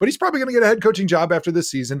Allen, but he's probably going to get a head coaching job after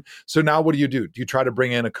this season. So now what do? Do you try to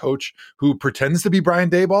bring in a coach who pretends to be Brian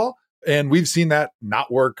Daboll? And we've seen that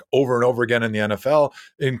not work over and over again in the NFL,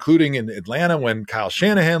 including in Atlanta when Kyle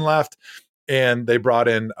Shanahan left and they brought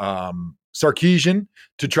in Sarkisian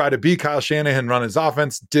to try to be Kyle Shanahan, run his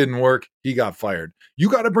offense. Didn't work. He got fired. You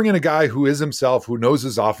got to bring in a guy who is himself, who knows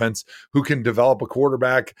his offense, who can develop a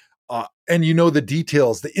quarterback. And you know the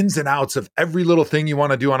details, the ins and outs of every little thing you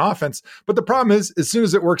want to do on offense. But the problem is, as soon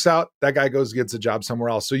as it works out, that guy goes and gets a job somewhere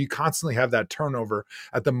else. So you constantly have that turnover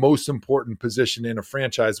at the most important position in a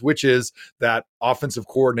franchise, which is that offensive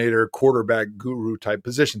coordinator, quarterback guru type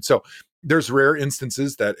position. So there's rare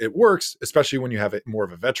instances that it works, especially when you have more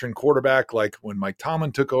of a veteran quarterback, like when Mike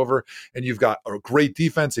Tomlin took over and you've got a great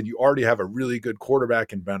defense and you already have a really good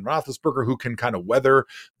quarterback in Ben Roethlisberger who can kind of weather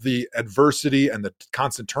the adversity and the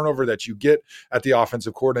constant turnover that you get at the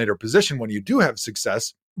offensive coordinator position when you do have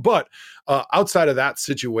success. But outside of that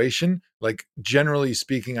situation, like generally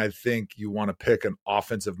speaking, I think you want to pick an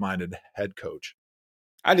offensive-minded head coach.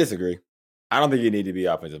 I disagree. I don't think you need to be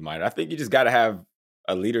offensive-minded. I think you just got to have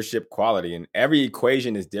a leadership quality, and every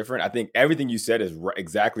equation is different. I think everything you said is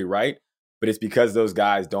exactly right, but it's because those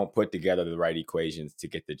guys don't put together the right equations to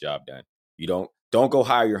get the job done. You don't go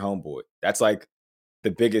hire your homeboy. That's like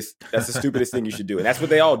that's the stupidest thing you should do. And that's what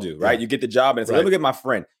they all do, right? You get the job and it's like, look at my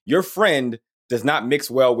friend. Your friend does not mix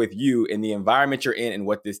well with you in the environment you're in and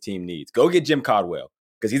what this team needs. Go get Jim Caldwell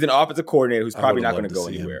because he's an offensive coordinator who's probably not going to go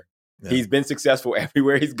anywhere. Yeah. He's been successful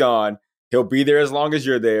everywhere he's gone. He'll be there as long as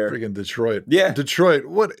you're there. Freaking Detroit. Yeah. Detroit.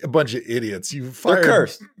 What a bunch of idiots. You fired. They're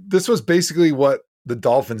cursed. This was basically what the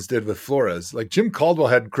Dolphins did with Flores. Like Jim Caldwell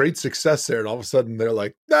had great success there. And all of a sudden they're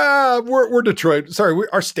like, we're Detroit. Sorry.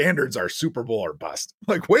 Our standards are Super Bowl or bust.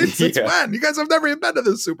 Like, wait, since when? You guys have never even been to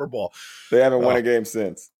the Super Bowl. They haven't won a game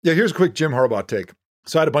since. Yeah. Here's a quick Jim Harbaugh take.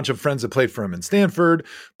 So I had a bunch of friends that played for him in Stanford,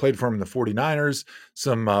 played for him in the 49ers,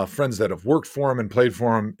 some friends that have worked for him and played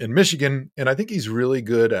for him in Michigan. And I think he's really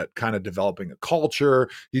good at kind of developing a culture.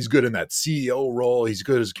 He's good in that CEO role. He's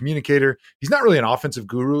good as a communicator. He's not really an offensive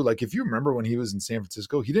guru. Like if you remember when he was in San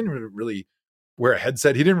Francisco, he didn't really wear a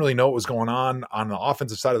headset. He didn't really know what was going on the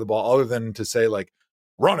offensive side of the ball other than to say like,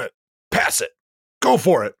 run it, pass it, go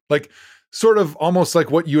for it. Like sort of almost like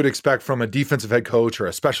what you would expect from a defensive head coach or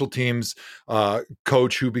a special teams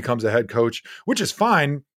coach who becomes a head coach, which is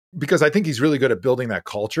fine because I think he's really good at building that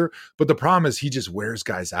culture. But the problem is he just wears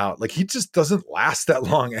guys out. Like he just doesn't last that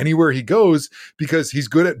long anywhere he goes because he's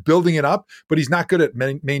good at building it up, but he's not good at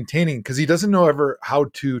maintaining because he doesn't know ever how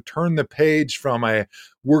to turn the page from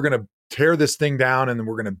we're going to tear this thing down and then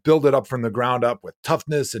we're going to build it up from the ground up with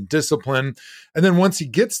toughness and discipline. And then once he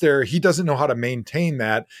gets there, he doesn't know how to maintain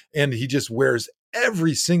that. And he just wears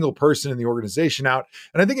every single person in the organization out.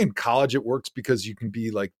 And I think in college it works because you can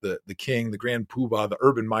be like the king, the grand poobah, the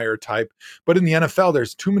Urban Meyer type. But in the NFL,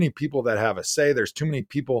 there's too many people that have a say. There's too many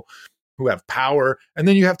people who have power. And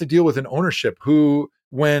then you have to deal with an ownership who,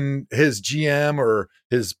 when his GM or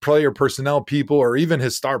his player personnel people or even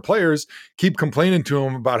his star players keep complaining to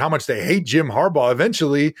him about how much they hate Jim Harbaugh,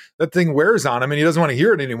 eventually that thing wears on him and he doesn't want to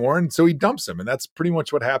hear it anymore. And so he dumps him. And that's pretty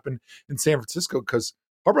much what happened in San Francisco because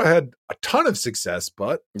Harbaugh had a ton of success,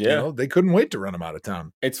 but they couldn't wait to run him out of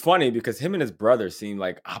town. It's funny because him and his brother seem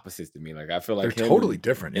like opposites to me. Like I feel like they're totally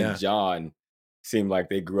different. And John seem like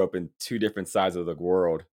they grew up in two different sides of the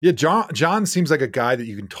world. Yeah, John seems like a guy that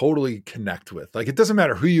you can totally connect with. Like it doesn't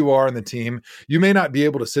matter who you are in the team. You may not be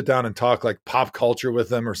able to sit down and talk like pop culture with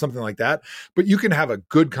them or something like that, but you can have a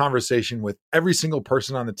good conversation with every single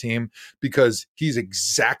person on the team because he's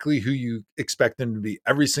exactly who you expect him to be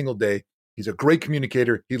every single day. He's a great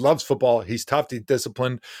communicator. He loves football. He's tough, he's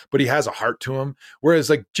disciplined, but he has a heart to him. Whereas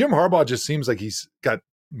like Jim Harbaugh just seems like he's got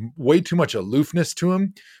way too much aloofness to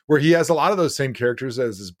him, where he has a lot of those same characters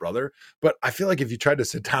as his brother. But I feel like if you tried to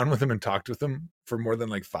sit down with him and talk with him for more than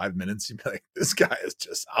like 5 minutes, you'd be like, this guy is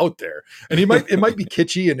just out there. And it might be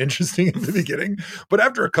kitschy and interesting in the beginning, but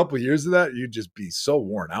after a couple of years of that, you'd just be so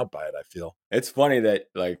worn out by it, I feel. It's funny that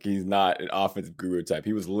like he's not an offensive guru type.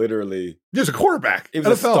 He was a quarterback. He was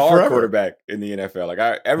NFL a star forever. Quarterback in the NFL.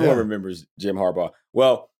 Like everyone remembers Jim Harbaugh.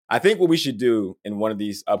 Well, I think what we should do in one of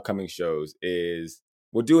these upcoming shows is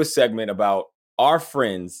we'll do a segment about our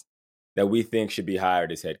friends that we think should be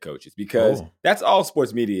hired as head coaches because that's all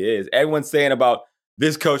sports media is. Everyone's saying about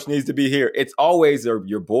this coach needs to be here. It's always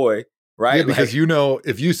your boy, right? Yeah, because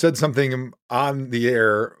if you said something on the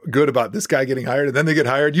air good about this guy getting hired and then they get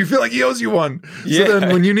hired, you feel like he owes you one. Yeah. So then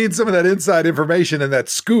when you need some of that inside information and that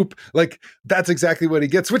scoop, like that's exactly what he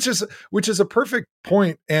gets, which is a perfect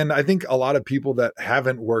point. And I think a lot of people that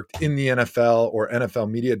haven't worked in the NFL or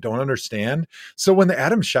NFL media don't understand. So when the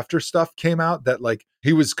Adam Schefter stuff came out that like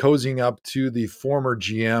he was cozying up to the former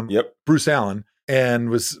GM, Bruce Allen, and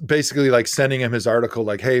was basically like sending him his article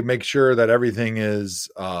like, hey, make sure that everything is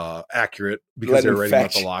accurate because they're writing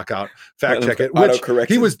about the lockout. Fact check it. Which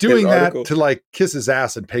he was doing that to like kiss his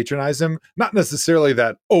ass and patronize him. Not necessarily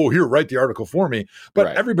that, here, write the article for me.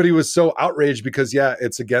 But everybody was so outraged because,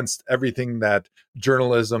 it's against everything that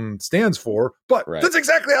journalism stands for. But that's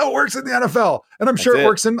exactly how it works in the NFL. And I'm sure it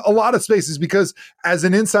works in a lot of spaces because as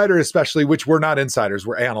an insider, especially, which we're not insiders,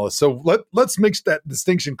 we're analysts. So let's make that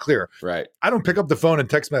distinction clear. Right. I don't pick up the phone and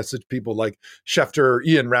text message people like Schefter,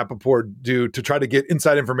 Ian Rappaport do to try to get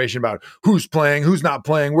inside information about who's playing, who's not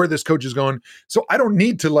playing, where this coach is going. So I don't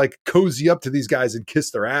need to like cozy up to these guys and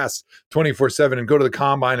kiss their ass 24/7 and go to the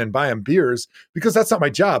combine and buy them beers because that's not my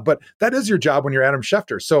job. But that is your job when you're Adam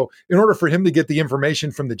Schefter. So in order for him to get the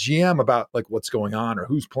information from the GM about like what's going on or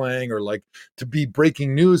who's playing or like to be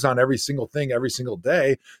breaking news on every single thing every single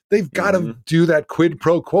day, they've got to do that quid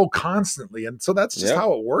pro quo constantly. And so that's just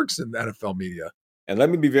how it works in the NFL media. And let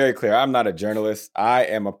me be very clear. I'm not a journalist. I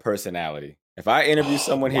am a personality. If I interview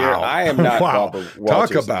someone here, I am not Barbara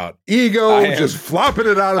Walters. Talk about ego, just flopping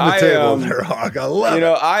it out on the table there, Hawk. I love it.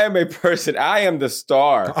 I am a person. I am the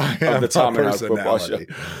star of the Tom and House Football Show.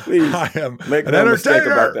 Please make no mistake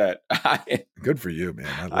about that. Good for you,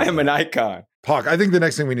 man. I am an icon. Hawk, I think the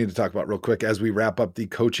next thing we need to talk about real quick as we wrap up the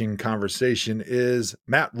coaching conversation is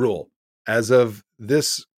Matt Rule. As of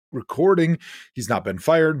this recording, he's not been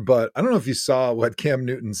fired, but I don't know if you saw what Cam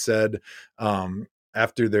Newton said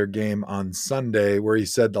after their game on Sunday, where he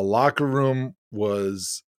said the locker room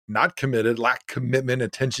was not committed, lacked commitment,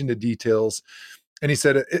 attention to details. And he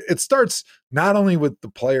said it starts not only with the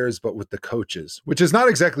players, but with the coaches, which is not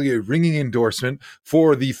exactly a ringing endorsement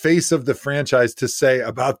for the face of the franchise to say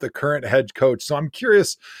about the current head coach. So I'm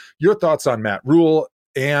curious your thoughts on Matt Rule.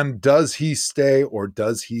 And does he stay or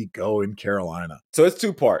does he go in Carolina? So it's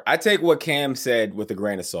two-part. I take what Cam said with a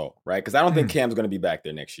grain of salt, right? Because I don't think Cam's going to be back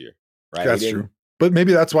there next year, right? That's true. But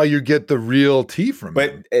maybe that's why you get the real tea from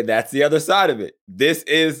him. But that's the other side of it. This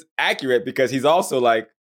is accurate because he's also like,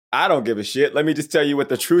 I don't give a shit. Let me just tell you what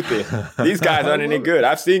the truth is. These guys aren't any good.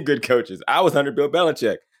 I've seen good coaches. I was under Bill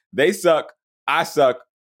Belichick. They suck. I suck.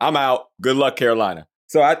 I'm out. Good luck, Carolina.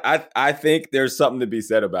 So I think there's something to be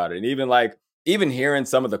said about it. And even hearing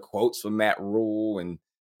some of the quotes from Matt Rule and,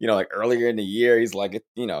 like earlier in the year, he's like,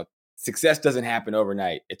 success doesn't happen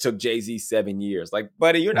overnight. It took Jay-Z 7 years. Like,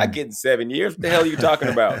 buddy, you're not getting 7 years. What the hell are you talking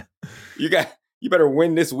about? You better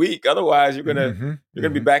win this week. Otherwise, you're gonna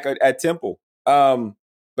be back at Temple. But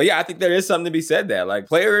yeah, I think there is something to be said there. Like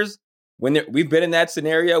players, we've been in that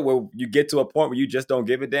scenario where you get to a point where you just don't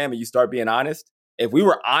give a damn and you start being honest. If we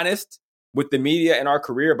were honest with the media in our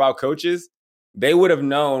career about coaches, they would have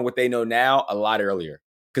known what they know now a lot earlier.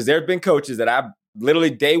 Because there have been coaches that I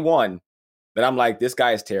literally day one that I'm like, this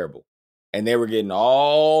guy is terrible. And they were getting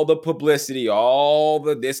all the publicity,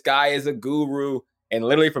 this guy is a guru. And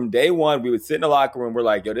literally from day one, we would sit in the locker room. We're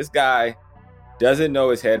like, yo, this guy doesn't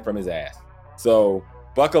know his head from his ass. So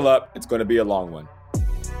buckle up. It's going to be a long one.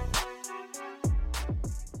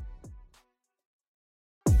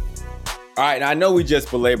 All right, now I know we just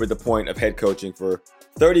belabored the point of head coaching for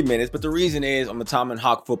 30 minutes, but the reason is on the Tom and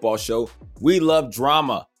Hawk Football Show, we love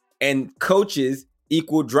drama, and coaches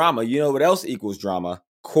equal drama. You know what else equals drama?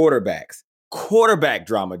 Quarterbacks. Quarterback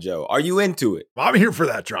drama, Joe. Are you into it? I'm here for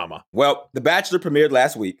that drama. Well, The Bachelor premiered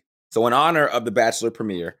last week, so in honor of The Bachelor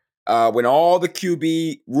premiere, when all the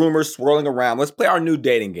QB rumors swirling around, let's play our new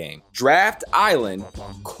dating game, Draft Island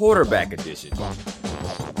Quarterback Edition.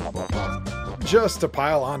 Just to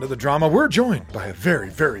pile onto the drama, we're joined by a very,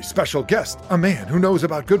 very special guest, a man who knows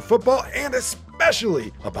about good football and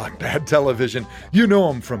especially about bad television. You know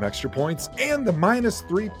him from Extra Points and the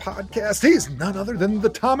 -3 podcast. He's none other than the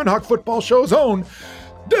Tom and Hawk Football Show's own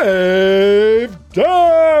Dave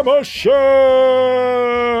Dameshek.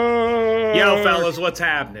 Yo, fellas, what's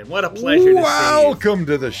happening? What a pleasure to see you. Welcome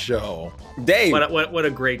to the show. Dave. What a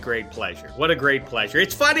great pleasure. What a great pleasure.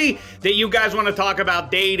 It's funny that you guys want to talk about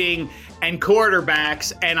dating and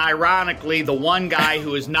quarterbacks, and ironically, the one guy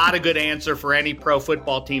who is not a good answer for any pro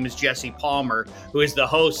football team is Jesse Palmer, who is the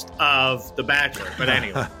host of The Bachelor. But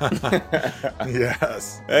anyway.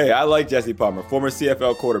 Yes. Hey, I like Jesse Palmer, former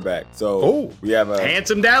CFL quarterback. So we have a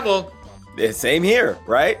handsome devil. Same here,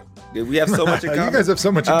 right? We have so much in common. You guys have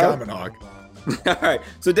so much in common, Hawk. All right.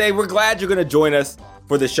 So, Dave, we're glad you're going to join us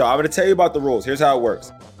for the show. I'm going to tell you about the rules. Here's how it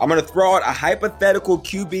works. I'm going to throw out a hypothetical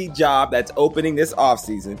QB job that's opening this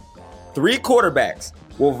offseason. 3 quarterbacks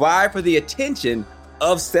will vie for the attention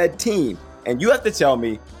of said team. And you have to tell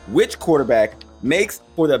me which quarterback makes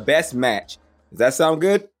for the best match. Does that sound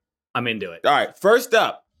good? I'm into it. All right. First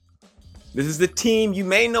up, this is the team you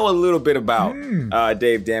may know a little bit about,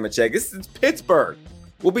 Dave Dameshek. This is Pittsburgh.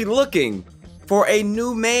 We'll be looking for a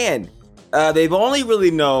new man. They've only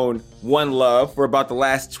really known one love for about the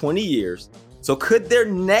last 20 years. So could their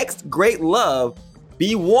next great love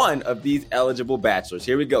be one of these eligible bachelors?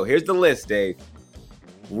 Here we go. Here's the list, Dave.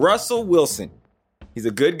 Russell Wilson. He's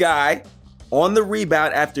a good guy. On the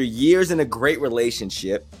rebound after years in a great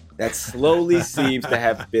relationship that slowly seems to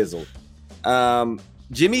have fizzled.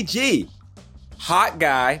 Jimmy G. Hot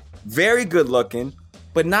guy. Very good looking.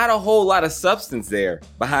 But not a whole lot of substance there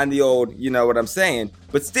behind the old, you know what I'm saying.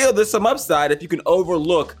 But still, there's some upside if you can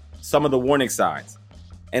overlook some of the warning signs.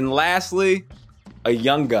 And lastly, a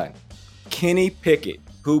young gun, Kenny Pickett,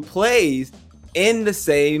 who plays in the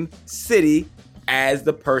same city as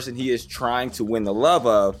the person he is trying to win the love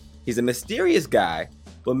of. He's a mysterious guy,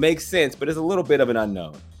 but makes sense, but is a little bit of an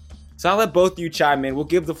unknown. So I'll let both of you chime in. We'll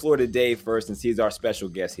give the floor to Dave first since he's our special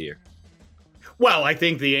guest here. Well, I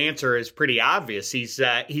think the answer is pretty obvious. He's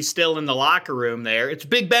still in the locker room there. It's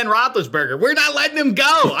Big Ben Roethlisberger. We're not letting him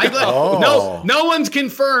go. No one's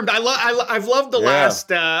confirmed. I've loved the last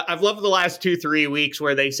 2-3 weeks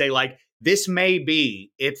where they say like this may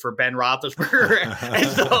be it for Ben Roethlisberger,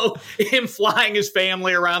 as though him flying his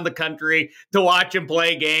family around the country to watch him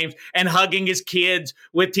play games and hugging his kids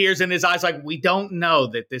with tears in his eyes. Like, we don't know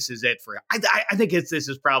that this is it for him. I think this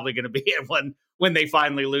is probably going to be it when they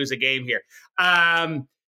finally lose a game here.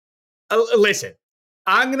 Listen,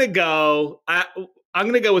 I'm going to go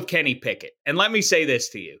with Kenny Pickett. And let me say this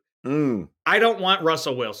to you. I don't want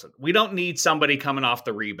Russell Wilson. We don't need somebody coming off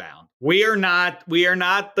the rebound. We are not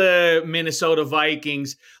the Minnesota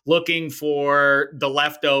Vikings looking for the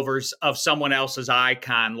leftovers of someone else's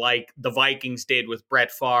icon like the Vikings did with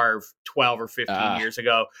Brett Favre 12 or 15 years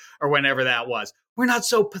ago or whenever that was. We're not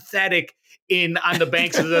so pathetic on the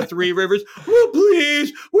banks of the Three Rivers. Oh,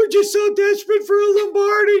 please, we're just so desperate for a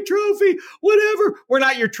Lombardi trophy, whatever. We're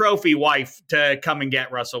not your trophy wife to come and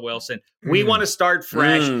get Russell Wilson. We want to start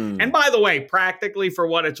fresh. And by the way, practically for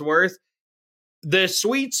what it's worth, the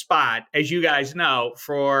sweet spot, as you guys know,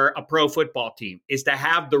 for a pro football team is to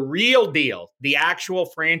have the real deal, the actual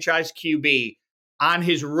franchise QB on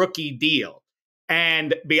his rookie deal.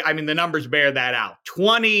 And the numbers bear that out.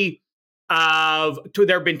 There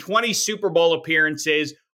have been 20 Super Bowl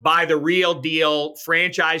appearances by the real deal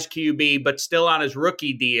franchise QB, but still on his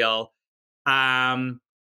rookie deal in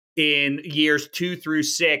years 2 through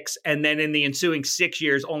 6. And then in the ensuing 6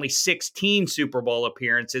 years, only 16 Super Bowl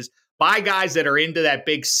appearances by guys that are into that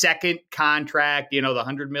big second contract, the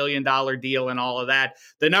 $100 million deal and all of that.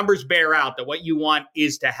 The numbers bear out that what you want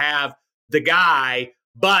is to have the guy,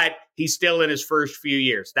 but he's still in his first few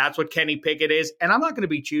years. That's what Kenny Pickett is. And I'm not going to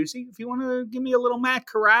be choosy. If you want to give me a little Matt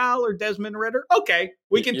Corral or Desmond Ridder, okay,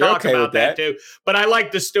 we can talk about that too. But I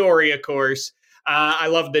like the story, of course. I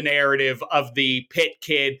love the narrative of the Pitt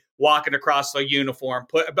kid walking across the uniform,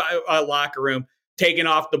 locker room, taking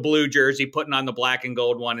off the blue jersey, putting on the black and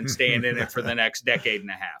gold one, and staying in it for the next decade and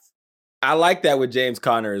a half. I like that with James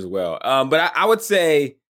Conner as well. But I would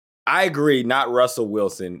say I agree, not Russell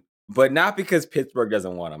Wilson, but not because Pittsburgh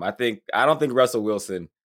doesn't want him. I don't think Russell Wilson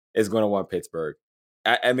is going to want Pittsburgh.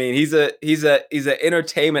 I mean, he's an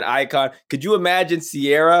entertainment icon. Could you imagine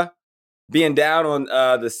Sierra being down on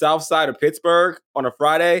the south side of Pittsburgh on a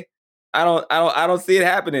Friday? I don't see it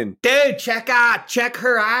happening. Dude, check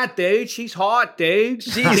her out, dude. She's hot, dude.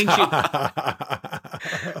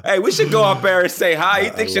 Hey, we should go up there and say hi.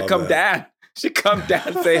 You think she'll come down? She'll come down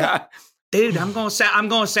and say hi. Dude, I'm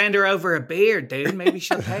gonna send her over a beer, dude. Maybe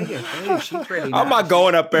she'll take it. Dude, she's pretty nice. I'm not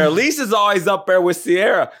going up there. Lisa's always up there with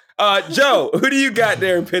Sierra. Joe, who do you got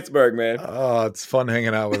there in Pittsburgh, man? Oh, it's fun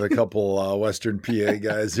hanging out with a couple Western PA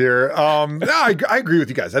guys here. No, I agree with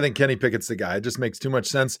you guys. I think Kenny Pickett's the guy. It just makes too much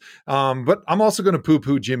sense. But I'm also going to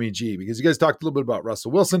poo-poo Jimmy G because you guys talked a little bit about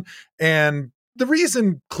Russell Wilson. And the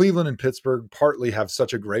reason Cleveland and Pittsburgh partly have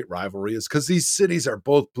such a great rivalry is because these cities are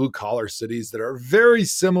both blue-collar cities that are very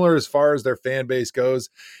similar as far as their fan base goes.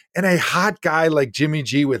 And a hot guy like Jimmy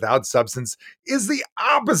G without substance is the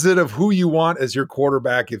opposite of who you want as your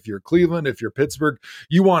quarterback. If you're Cleveland, if you're Pittsburgh,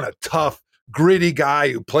 you want a tough, gritty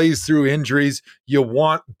guy who plays through injuries. You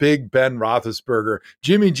want Big Ben Roethlisberger.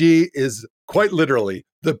 Jimmy G is quite literally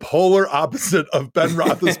the polar opposite of Ben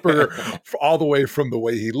Roethlisberger, all the way from the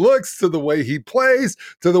way he looks to the way he plays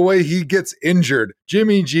to the way he gets injured.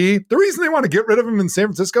 Jimmy G, the reason they want to get rid of him in San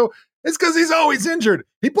Francisco is because he's always injured.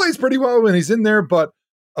 He plays pretty well when he's in there, but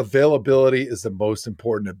availability is the most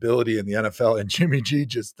important ability in the NFL, and Jimmy G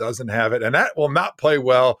just doesn't have it. And that will not play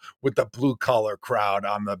well with the blue-collar crowd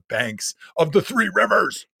on the banks of the Three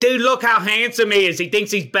Rivers. Dude, look how handsome he is. He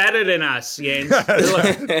thinks he's better than us, Jens.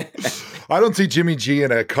 I don't see Jimmy G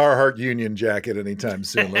in a Carhartt Union jacket anytime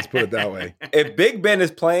soon. Let's put it that way. If Big Ben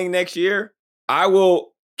is playing next year, I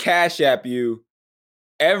will cash app you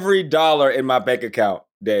every dollar in my bank account,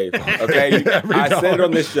 Dave. Okay? I said it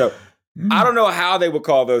on this show. I don't know how they would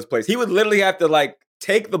call those plays. He would literally have to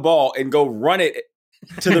take the ball and go run it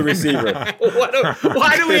to the receiver.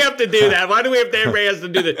 Why do we have to do that? Why do we have to, everybody has to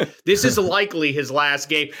do this? This is likely his last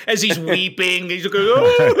game as he's weeping. He's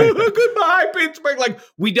going, goodbye, Pittsburgh.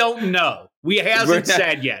 We don't know. We hasn't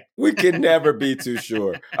said yet. We can never be too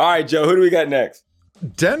sure. All right, Joe, who do we got next?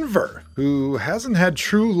 Denver, who hasn't had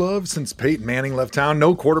true love since Peyton Manning left town.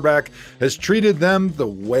 No quarterback has treated them the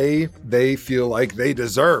way they feel like they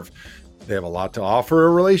deserve. They have a lot to offer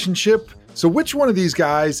a relationship. So which one of these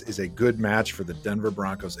guys is a good match for the Denver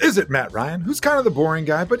Broncos? Is it Matt Ryan, who's kind of the boring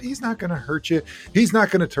guy, but he's not going to hurt you. He's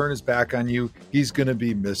not going to turn his back on you. He's going to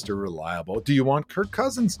be Mr. Reliable. Do you want Kirk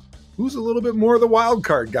Cousins, who's a little bit more the wild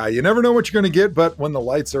card guy? You never know what you're going to get, but when the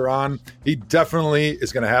lights are on, he definitely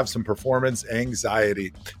is going to have some performance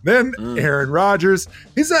anxiety. Then Aaron Rodgers,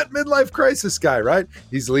 he's that midlife crisis guy, right?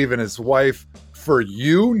 He's leaving his wife for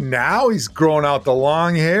you now. He's growing out the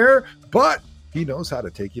long hair, but he knows how to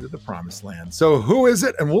take you to the promised land. So who is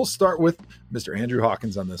it? And we'll start with Mr. Andrew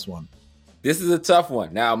Hawkins on this one. This is a tough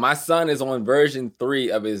one. Now, my son is on version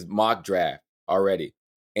 3 of his mock draft already.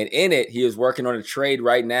 And in it, he is working on a trade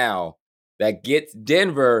right now that gets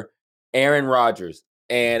Denver Aaron Rodgers.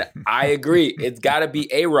 And I agree. It's got to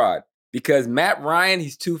be A-Rod because Matt Ryan,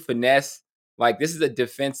 he's too finesse. This is a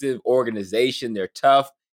defensive organization. They're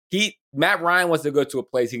tough. Matt Ryan wants to go to a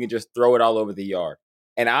place he can just throw it all over the yard.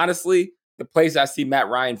 And honestly, the place I see Matt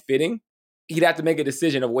Ryan fitting, he'd have to make a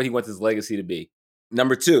decision of what he wants his legacy to be.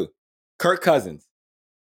 Number 2, Kirk Cousins.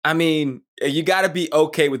 I mean, you got to be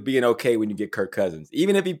okay with being okay when you get Kirk Cousins.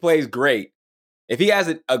 Even if he plays great, if he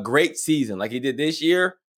has a great season like he did this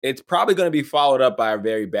year, it's probably going to be followed up by a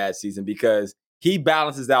very bad season because he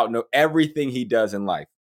balances out everything he does in life.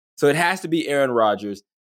 So it has to be Aaron Rodgers.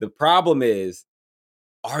 The problem is,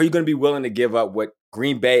 are you going to be willing to give up what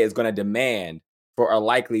Green Bay is going to demand for a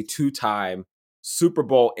likely 2-time Super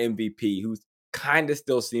Bowl MVP who kind of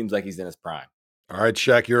still seems like he's in his prime? All right,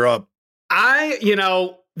 Shaq, you're up.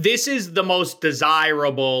 This is the most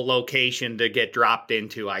desirable location to get dropped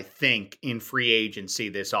into, I think, in free agency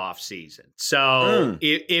this offseason. So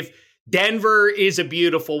if Denver is a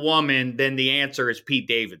beautiful woman, then the answer is Pete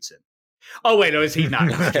Davidson. Oh, wait, no, is he not?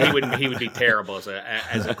 He would be terrible as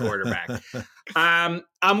a quarterback.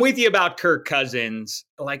 I'm with you about Kirk Cousins.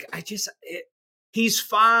 Like, he's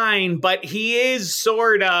fine, but he is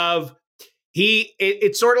sort of,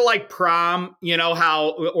 it's sort of like prom,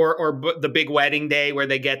 how, or the big wedding day where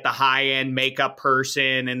they get the high end makeup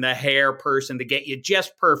person and the hair person to get you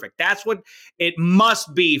just perfect. That's what it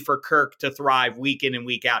must be for Kirk to thrive week in and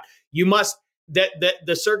week out.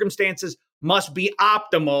 The circumstances must be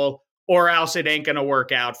optimal, or else it ain't going to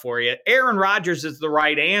work out for you. Aaron Rodgers is the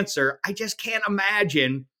right answer. I just can't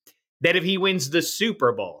imagine that if he wins the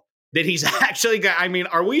Super Bowl, that he's actually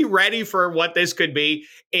are we ready for what this could be?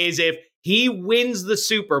 Is if he wins the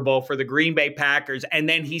Super Bowl for the Green Bay Packers and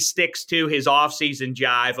then he sticks to his offseason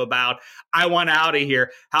jive about, I want out of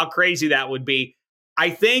here, how crazy that would be. I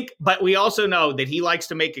think, but we also know that he likes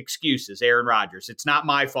to make excuses, Aaron Rodgers. It's not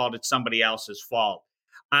my fault. It's somebody else's fault.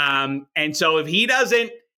 And so if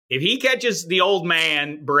he catches the old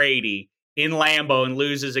man Brady in Lambeau and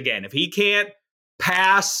loses again, if he can't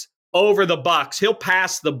pass over the Bucs, he'll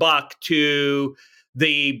pass the buck to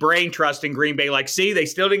the brain trust in Green Bay. Like, see, they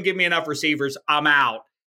still didn't give me enough receivers. I'm out.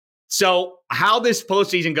 So how this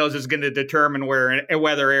postseason goes is going to determine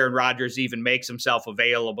whether Aaron Rodgers even makes himself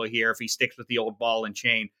available here, if he sticks with the old ball and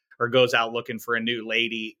chain or goes out looking for a new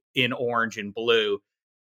lady in orange and blue.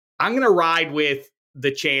 I'm going to ride with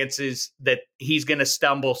the chances that he's going to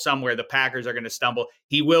stumble somewhere. The Packers are going to stumble.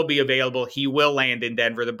 He will be available. He will land in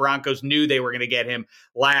Denver. The Broncos knew they were going to get him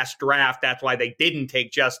last draft. That's why they didn't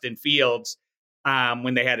take Justin Fields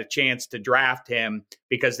when they had a chance to draft him,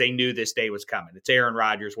 because they knew this day was coming. It's Aaron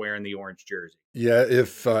Rodgers wearing the orange jersey. Yeah,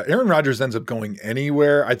 if Aaron Rodgers ends up going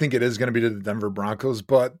anywhere, I think it is going to be to the Denver Broncos,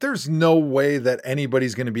 but there's no way that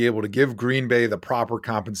anybody's going to be able to give Green Bay the proper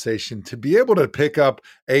compensation to be able to pick up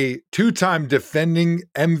a two-time defending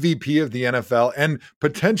MVP of the NFL and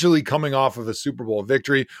potentially coming off of a Super Bowl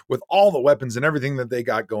victory with all the weapons and everything that they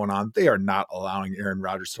got going on. They are not allowing Aaron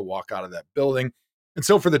Rodgers to walk out of that building. And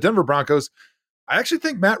so for the Denver Broncos, I actually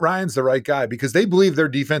think Matt Ryan's the right guy, because they believe their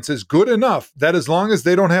defense is good enough that as long as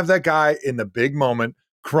they don't have that guy in the big moment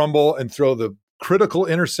crumble and throw the critical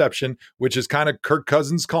interception, which is kind of Kirk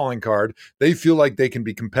Cousins' calling card, they feel like they can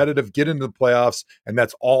be competitive, get into the playoffs, and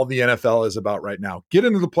that's all the NFL is about right now. Get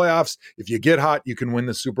into the playoffs. If you get hot, you can win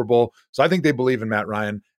the Super Bowl. So I think they believe in Matt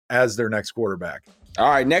Ryan as their next quarterback. All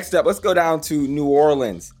right, next up, let's go down to New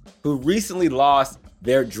Orleans, who recently lost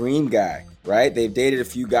their dream guy, right? They've dated a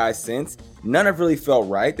few guys since. None have really felt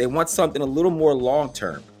right. They want something a little more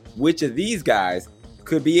long-term. Which of these guys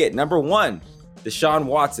could be it? Number one, Deshaun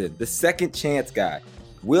Watson, the second chance guy.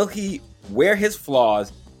 Will he wear his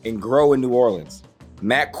flaws and grow in New Orleans?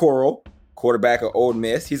 Matt Corral, quarterback of Ole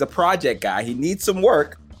Miss. He's a project guy. He needs some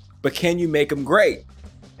work, but can you make him great?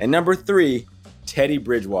 And number three, Teddy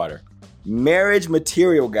Bridgewater, marriage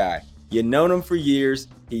material guy. You've known him for years.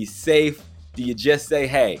 He's safe. Do you just say,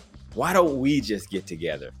 hey, why don't we just get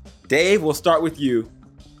together? Dave, we'll start with you.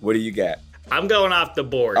 What do you got? I'm going off the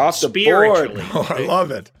board. Off the board. Oh, I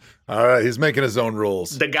love it. All right, he's making his own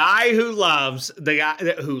rules. The guy who loves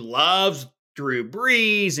Drew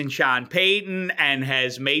Brees and Sean Payton and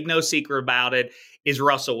has made no secret about it is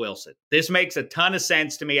Russell Wilson. This makes a ton of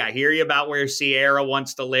sense to me. I hear you about where Sierra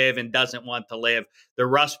wants to live and doesn't want to live. The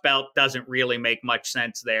Rust Belt doesn't really make much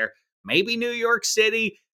sense there. Maybe New York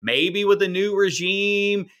City, maybe with a new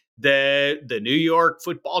regime. The New York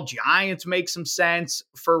Football Giants make some sense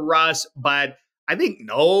for Russ, but I think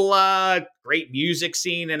NOLA, great music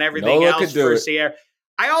scene and everything else for Sierra.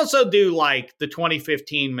 I also do like the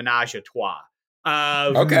 2015 Menage a Trois.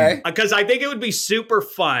 Okay. Because I think it would be super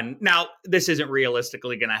fun. Now, this isn't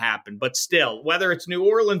realistically going to happen, but still, whether it's New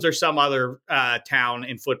Orleans or some other town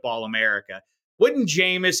in football America, wouldn't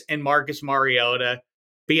Jameis and Marcus Mariota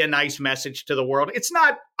be a nice message to the world? It's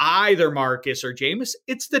not either Marcus or Jameis.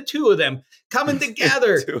 It's the two of them coming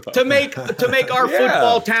together to make our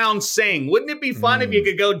football town sing. Wouldn't it be fun if you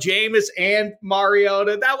could go Jameis and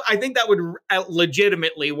Mariota? I think that would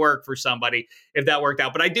legitimately work for somebody if that worked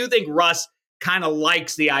out. But I do think Russ kind of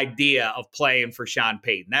likes the idea of playing for Sean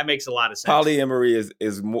Payton. That makes a lot of sense. Polyamory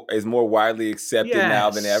is more widely accepted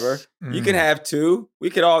now than ever. You can have two. We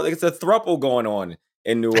could all. It's a throuple going on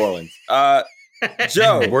in New Orleans.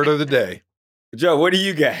 Joe, word of the day. Joe, what do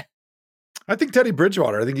you got? I think Teddy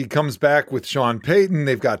Bridgewater. I think he comes back with Sean Payton.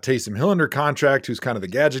 They've got Taysom Hill under contract, who's kind of the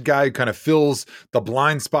gadget guy who kind of fills the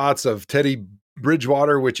blind spots of Teddy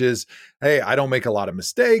Bridgewater, which is, hey, I don't make a lot of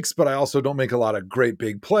mistakes, but I also don't make a lot of great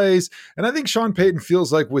big plays. And I think Sean Payton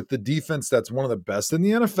feels like with the defense that's one of the best in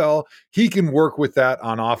the NFL, he can work with that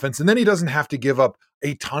on offense. And then he doesn't have to give up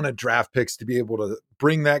a ton of draft picks to be able to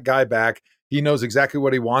bring that guy back. He knows exactly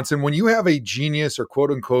what he wants. And when you have a genius or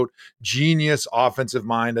quote unquote genius offensive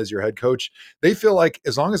mind as your head coach, they feel like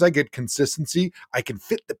as long as I get consistency, I can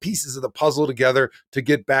fit the pieces of the puzzle together to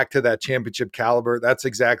get back to that championship caliber. That's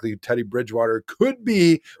exactly who Teddy Bridgewater could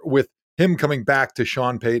be with him coming back to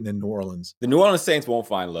Sean Payton in New Orleans. The New Orleans Saints won't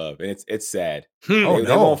find love, and it's sad. They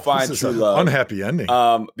won't find true love. Unhappy ending.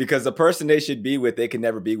 Because the person they should be with, they can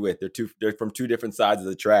never be with. They're from two different sides of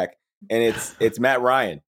the track, and it's Matt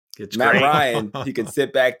Ryan. It's Matt great. Ryan, he can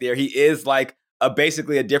sit back there. He is like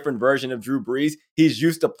basically a different version of Drew Brees. He's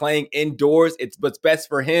used to playing indoors. It's what's best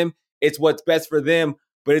for him. It's what's best for them.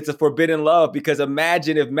 But it's a forbidden love, because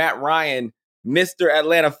imagine if Matt Ryan, Mr.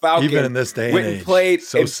 Atlanta Falcon, even in this day and went and age, played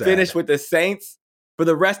so and sad. finished with the Saints for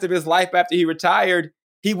the rest of his life after he retired.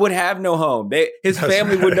 He would have no home. His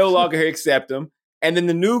family would no longer accept him. And then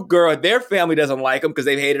the new girl, their family doesn't like him because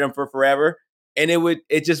they've hated him for forever. And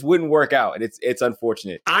it just wouldn't work out. And it's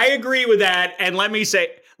unfortunate. I agree with that. And let me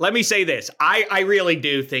say this. I really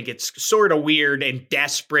do think it's sort of weird and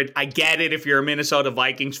desperate. I get it if you're a Minnesota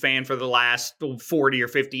Vikings fan for the last 40 or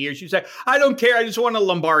 50 years. You say, I don't care. I just want a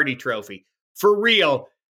Lombardi trophy. For real,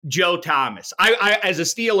 Joe Thomas. I as a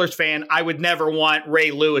Steelers fan, I would never want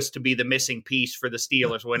Ray Lewis to be the missing piece for the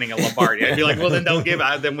Steelers winning a Lombardi. I'd be like, well, then don't give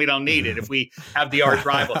it. Then we don't need it if we have the arch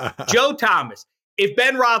rival. Joe Thomas. If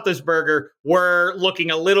Ben Roethlisberger were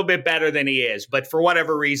looking a little bit better than he is, but for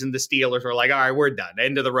whatever reason, the Steelers were like, all right, we're done.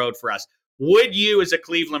 End of the road for us. Would you, as a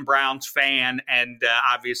Cleveland Browns fan and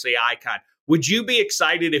obviously icon, would you be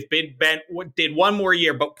excited if Ben did one more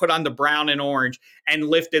year but put on the brown and orange and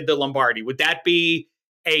lifted the Lombardi? Would that be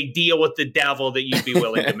a deal with the devil that you'd be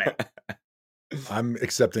willing to make? I'm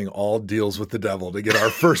accepting all deals with the devil to get our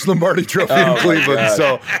first Lombardi trophy in Cleveland.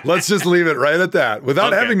 So let's just leave it right at that.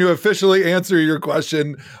 Without having to officially answer your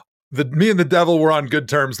question, me and the devil were on good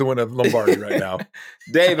terms to win a Lombardi right now.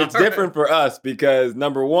 Dave, it's different for us because,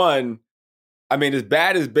 number one, I mean, as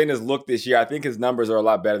bad as Ben has looked this year, I think his numbers are a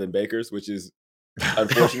lot better than Baker's, which is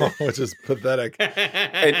unfortunate. Which is pathetic.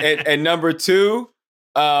 and number two,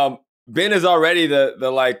 Ben is already the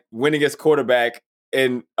like winningest quarterback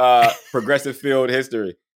in progressive field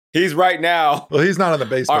history. He's right now. Well, he's not on the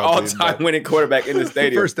baseball our all-time winning quarterback in the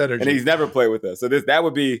stadium. First energy. And he's never played with us. So that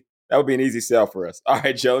would be an easy sell for us. All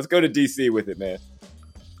right, Joe, let's go to DC with it, man.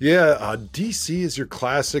 Yeah, DC is your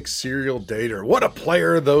classic serial dater. What a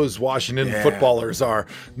player those Washington footballers are.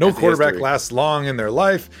 No quarterback lasts long in their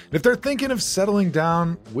life. And if they're thinking of settling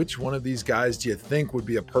down, which one of these guys do you think would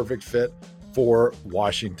be a perfect fit for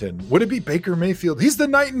Washington? Would it be Baker Mayfield? He's the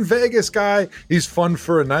night in Vegas guy. He's fun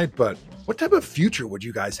for a night, but what type of future would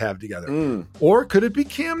you guys have together? Or could it be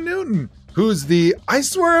Cam Newton, who's the I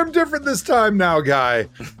swear I'm different this time now guy?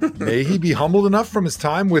 May he be humbled enough from his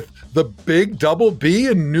time with the big double B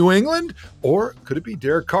in New England? Or could it be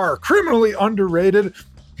Derek Carr, criminally underrated?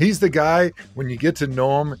 He's the guy, when you get to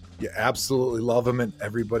know him, you absolutely love him, and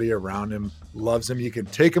everybody around him loves him. You can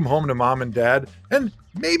take him home to mom and dad, and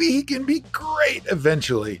maybe he can be great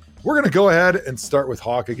eventually. We're going to go ahead and start with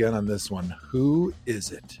Hawk again on this one. Who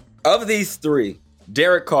is it? Of these three,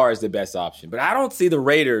 Derek Carr is the best option, but I don't see the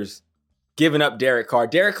Raiders giving up Derek Carr.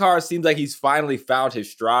 Derek Carr seems like he's finally found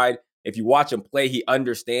his stride. If you watch him play, he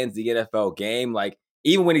understands the NFL game. Like,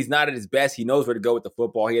 even when he's not at his best, he knows where to go with the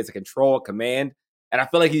football. He has a control, command. And I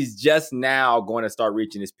feel like he's just now going to start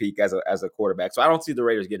reaching his peak as a quarterback. So I don't see the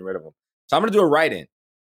Raiders getting rid of him. So I'm going to do a write-in.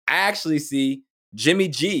 I actually see Jimmy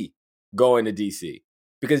G going to DC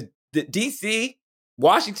because the DC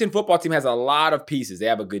Washington football team has a lot of pieces. They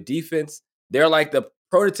have a good defense. They're like the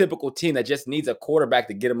prototypical team that just needs a quarterback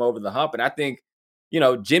to get him over the hump. And I think,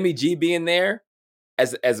 Jimmy G being there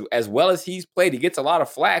as well as he's played, he gets a lot of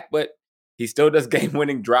flack, but he still does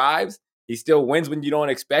game-winning drives. He still wins when you don't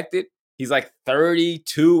expect it. He's like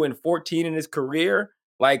 32-14 in his career.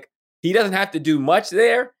 Like, he doesn't have to do much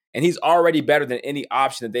there, and he's already better than any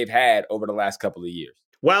option that they've had over the last couple of years.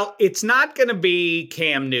 Well, it's not going to be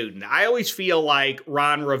Cam Newton. I always feel like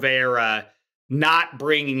Ron Rivera not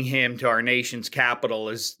bringing him to our nation's capital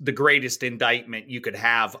is the greatest indictment you could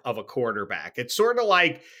have of a quarterback. It's sort of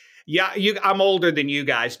like, I'm older than you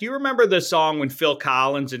guys. Do you remember the song when Phil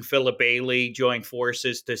Collins and Philip Bailey joined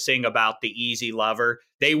forces to sing about the easy lover?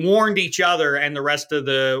 They warned each other and the rest of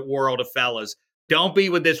the world of fellas, don't be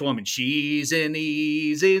with this woman. She's an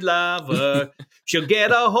easy lover. She'll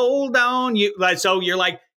get a hold on you. So you're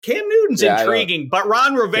like, Cam Newton's intriguing, but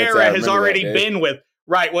Ron Rivera has already been with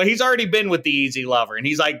Right. Well, he's already been with the Easy Lover, and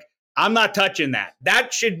he's like, I'm not touching that.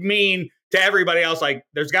 That should mean to everybody else, like,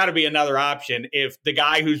 there's got to be another option. If the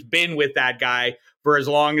guy who's been with that guy for as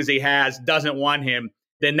long as he has doesn't want him,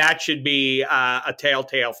 then that should be a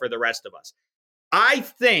telltale for the rest of us. I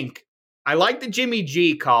think I like the Jimmy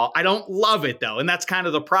G call. I don't love it, though. And that's kind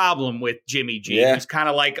of the problem with Jimmy G. Yeah. He's kind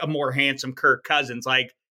of like a more handsome Kirk Cousins.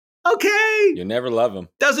 Like, okay. You never love him.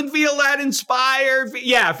 Doesn't feel that inspired.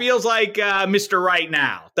 Yeah, feels like Mr. Right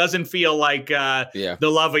Now. Doesn't feel like the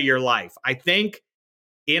love of your life. I think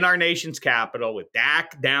in our nation's capital, with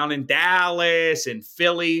Dak down in Dallas and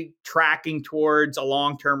Philly tracking towards a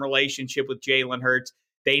long-term relationship with Jalen Hurts,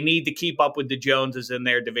 they need to keep up with the Joneses in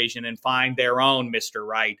their division and find their own Mr.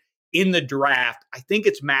 Right. In the draft, I think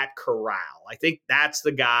it's Matt Corral. I think that's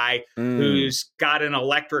the guy who's got an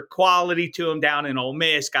electric quality to him down in Ole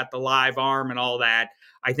Miss, got the live arm and all that.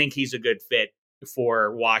 I think he's a good fit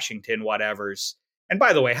for Washington, whatever's. And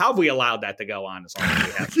by the way, how have we allowed that to go on as long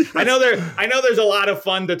as we have? I know there's a lot of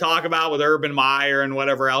fun to talk about with Urban Meyer and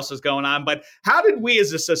whatever else is going on, but how did we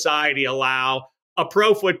as a society allow a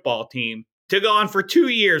pro football team to go on for 2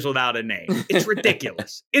 years without a name? It's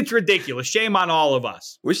ridiculous. It's ridiculous. Shame on all of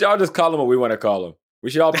us. We should all just call them what we want to call them. We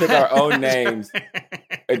should all pick our own names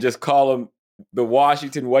and just call them the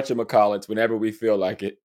Washington whatchamacallits whenever we feel like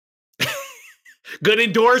it. Good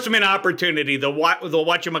endorsement opportunity. The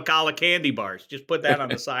whatchamacallit candy bars. Just put that on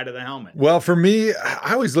the side of the helmet. Well, for me,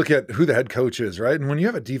 I always look at who the head coach is, right? And when you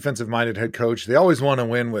have a defensive-minded head coach, they always want to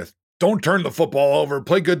win with, don't turn the football over,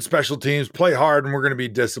 play good special teams, play hard, and we're going to be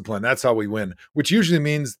disciplined. That's how we win, which usually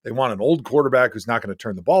means they want an old quarterback who's not going to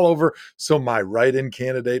turn the ball over. So my write-in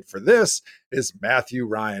candidate for this is Matthew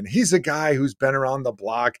Ryan. He's a guy who's been around the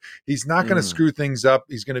block. He's not going to screw things up.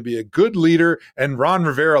 He's going to be a good leader, and Ron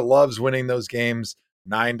Rivera loves winning those games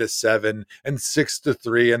 9-7 and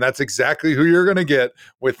 6-3, and that's exactly who you're going to get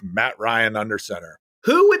with Matt Ryan under center.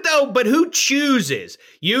 Who would though? But who chooses?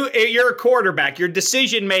 You're a quarterback. Your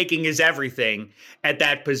decision making is everything at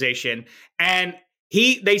that position. And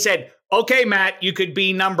they said, okay, Matt, you could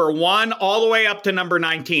be number 1 all the way up to number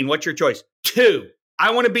 19. What's your choice? 2. I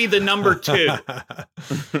want to be the number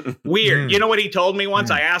 2. Weird. You know what he told me once?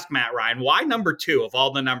 I asked Matt Ryan, why number 2 of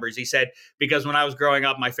all the numbers? He said, because when I was growing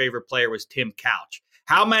up, my favorite player was Tim Couch.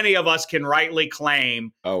 How many of us can rightly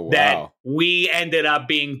claim that we ended up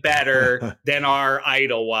being better than our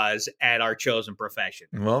idol was at our chosen profession?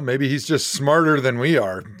 Well, maybe he's just smarter than we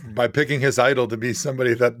are by picking his idol to be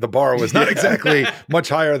somebody that the bar was not exactly much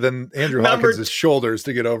higher than Andrew Hawkins' shoulders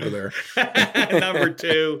to get over there. Number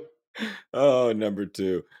 2. Oh, number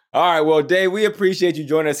 2. All right. Well, Dave, we appreciate you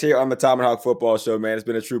joining us here on the Tom and Hawk Football Show, man. It's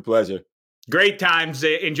been a true pleasure. Great times.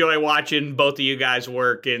 Enjoy watching both of you guys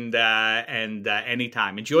work and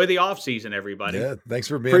anytime. Enjoy the off season, everybody. Yeah, thanks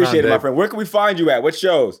for being Appreciate on, it, Dave. my friend. Where can we find you at? What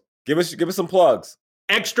shows? Give us some plugs.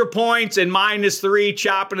 Extra Points and -3,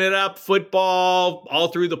 chopping it up, football all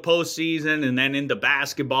through the postseason, and then into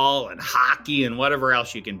basketball and hockey and whatever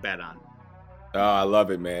else you can bet on. Oh, I love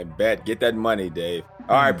it, man. Bet. Get that money, Dave.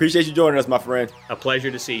 All right. Appreciate you joining us, my friend. A pleasure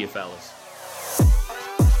to see you, fellas.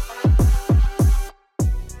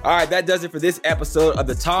 All right, that does it for this episode of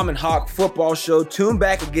the Tom and Hawk Football Show. Tune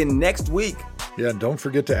back again next week. Yeah, and don't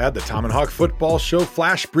forget to add the Tom and Hawk Football Show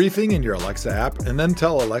flash briefing in your Alexa app, and then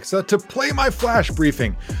tell Alexa to play my flash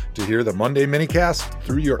briefing to hear the Monday minicast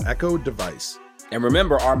through your Echo device. And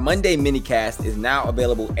remember, our Monday minicast is now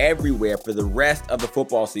available everywhere for the rest of the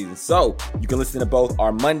football season. So you can listen to both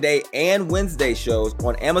our Monday and Wednesday shows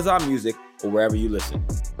on Amazon Music or wherever you listen.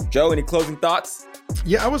 Joe, any closing thoughts?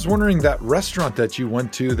 Yeah, I was wondering, that restaurant that you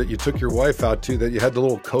went to, that you took your wife out to, that you had the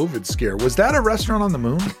little COVID scare, was that a restaurant on the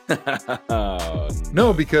moon?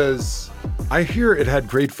 No, because I hear it had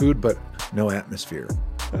great food, but no atmosphere.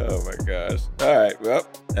 Oh my gosh. All right, well,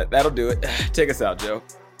 that'll do it. Take us out, Joe.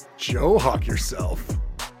 Joe Hawk yourself.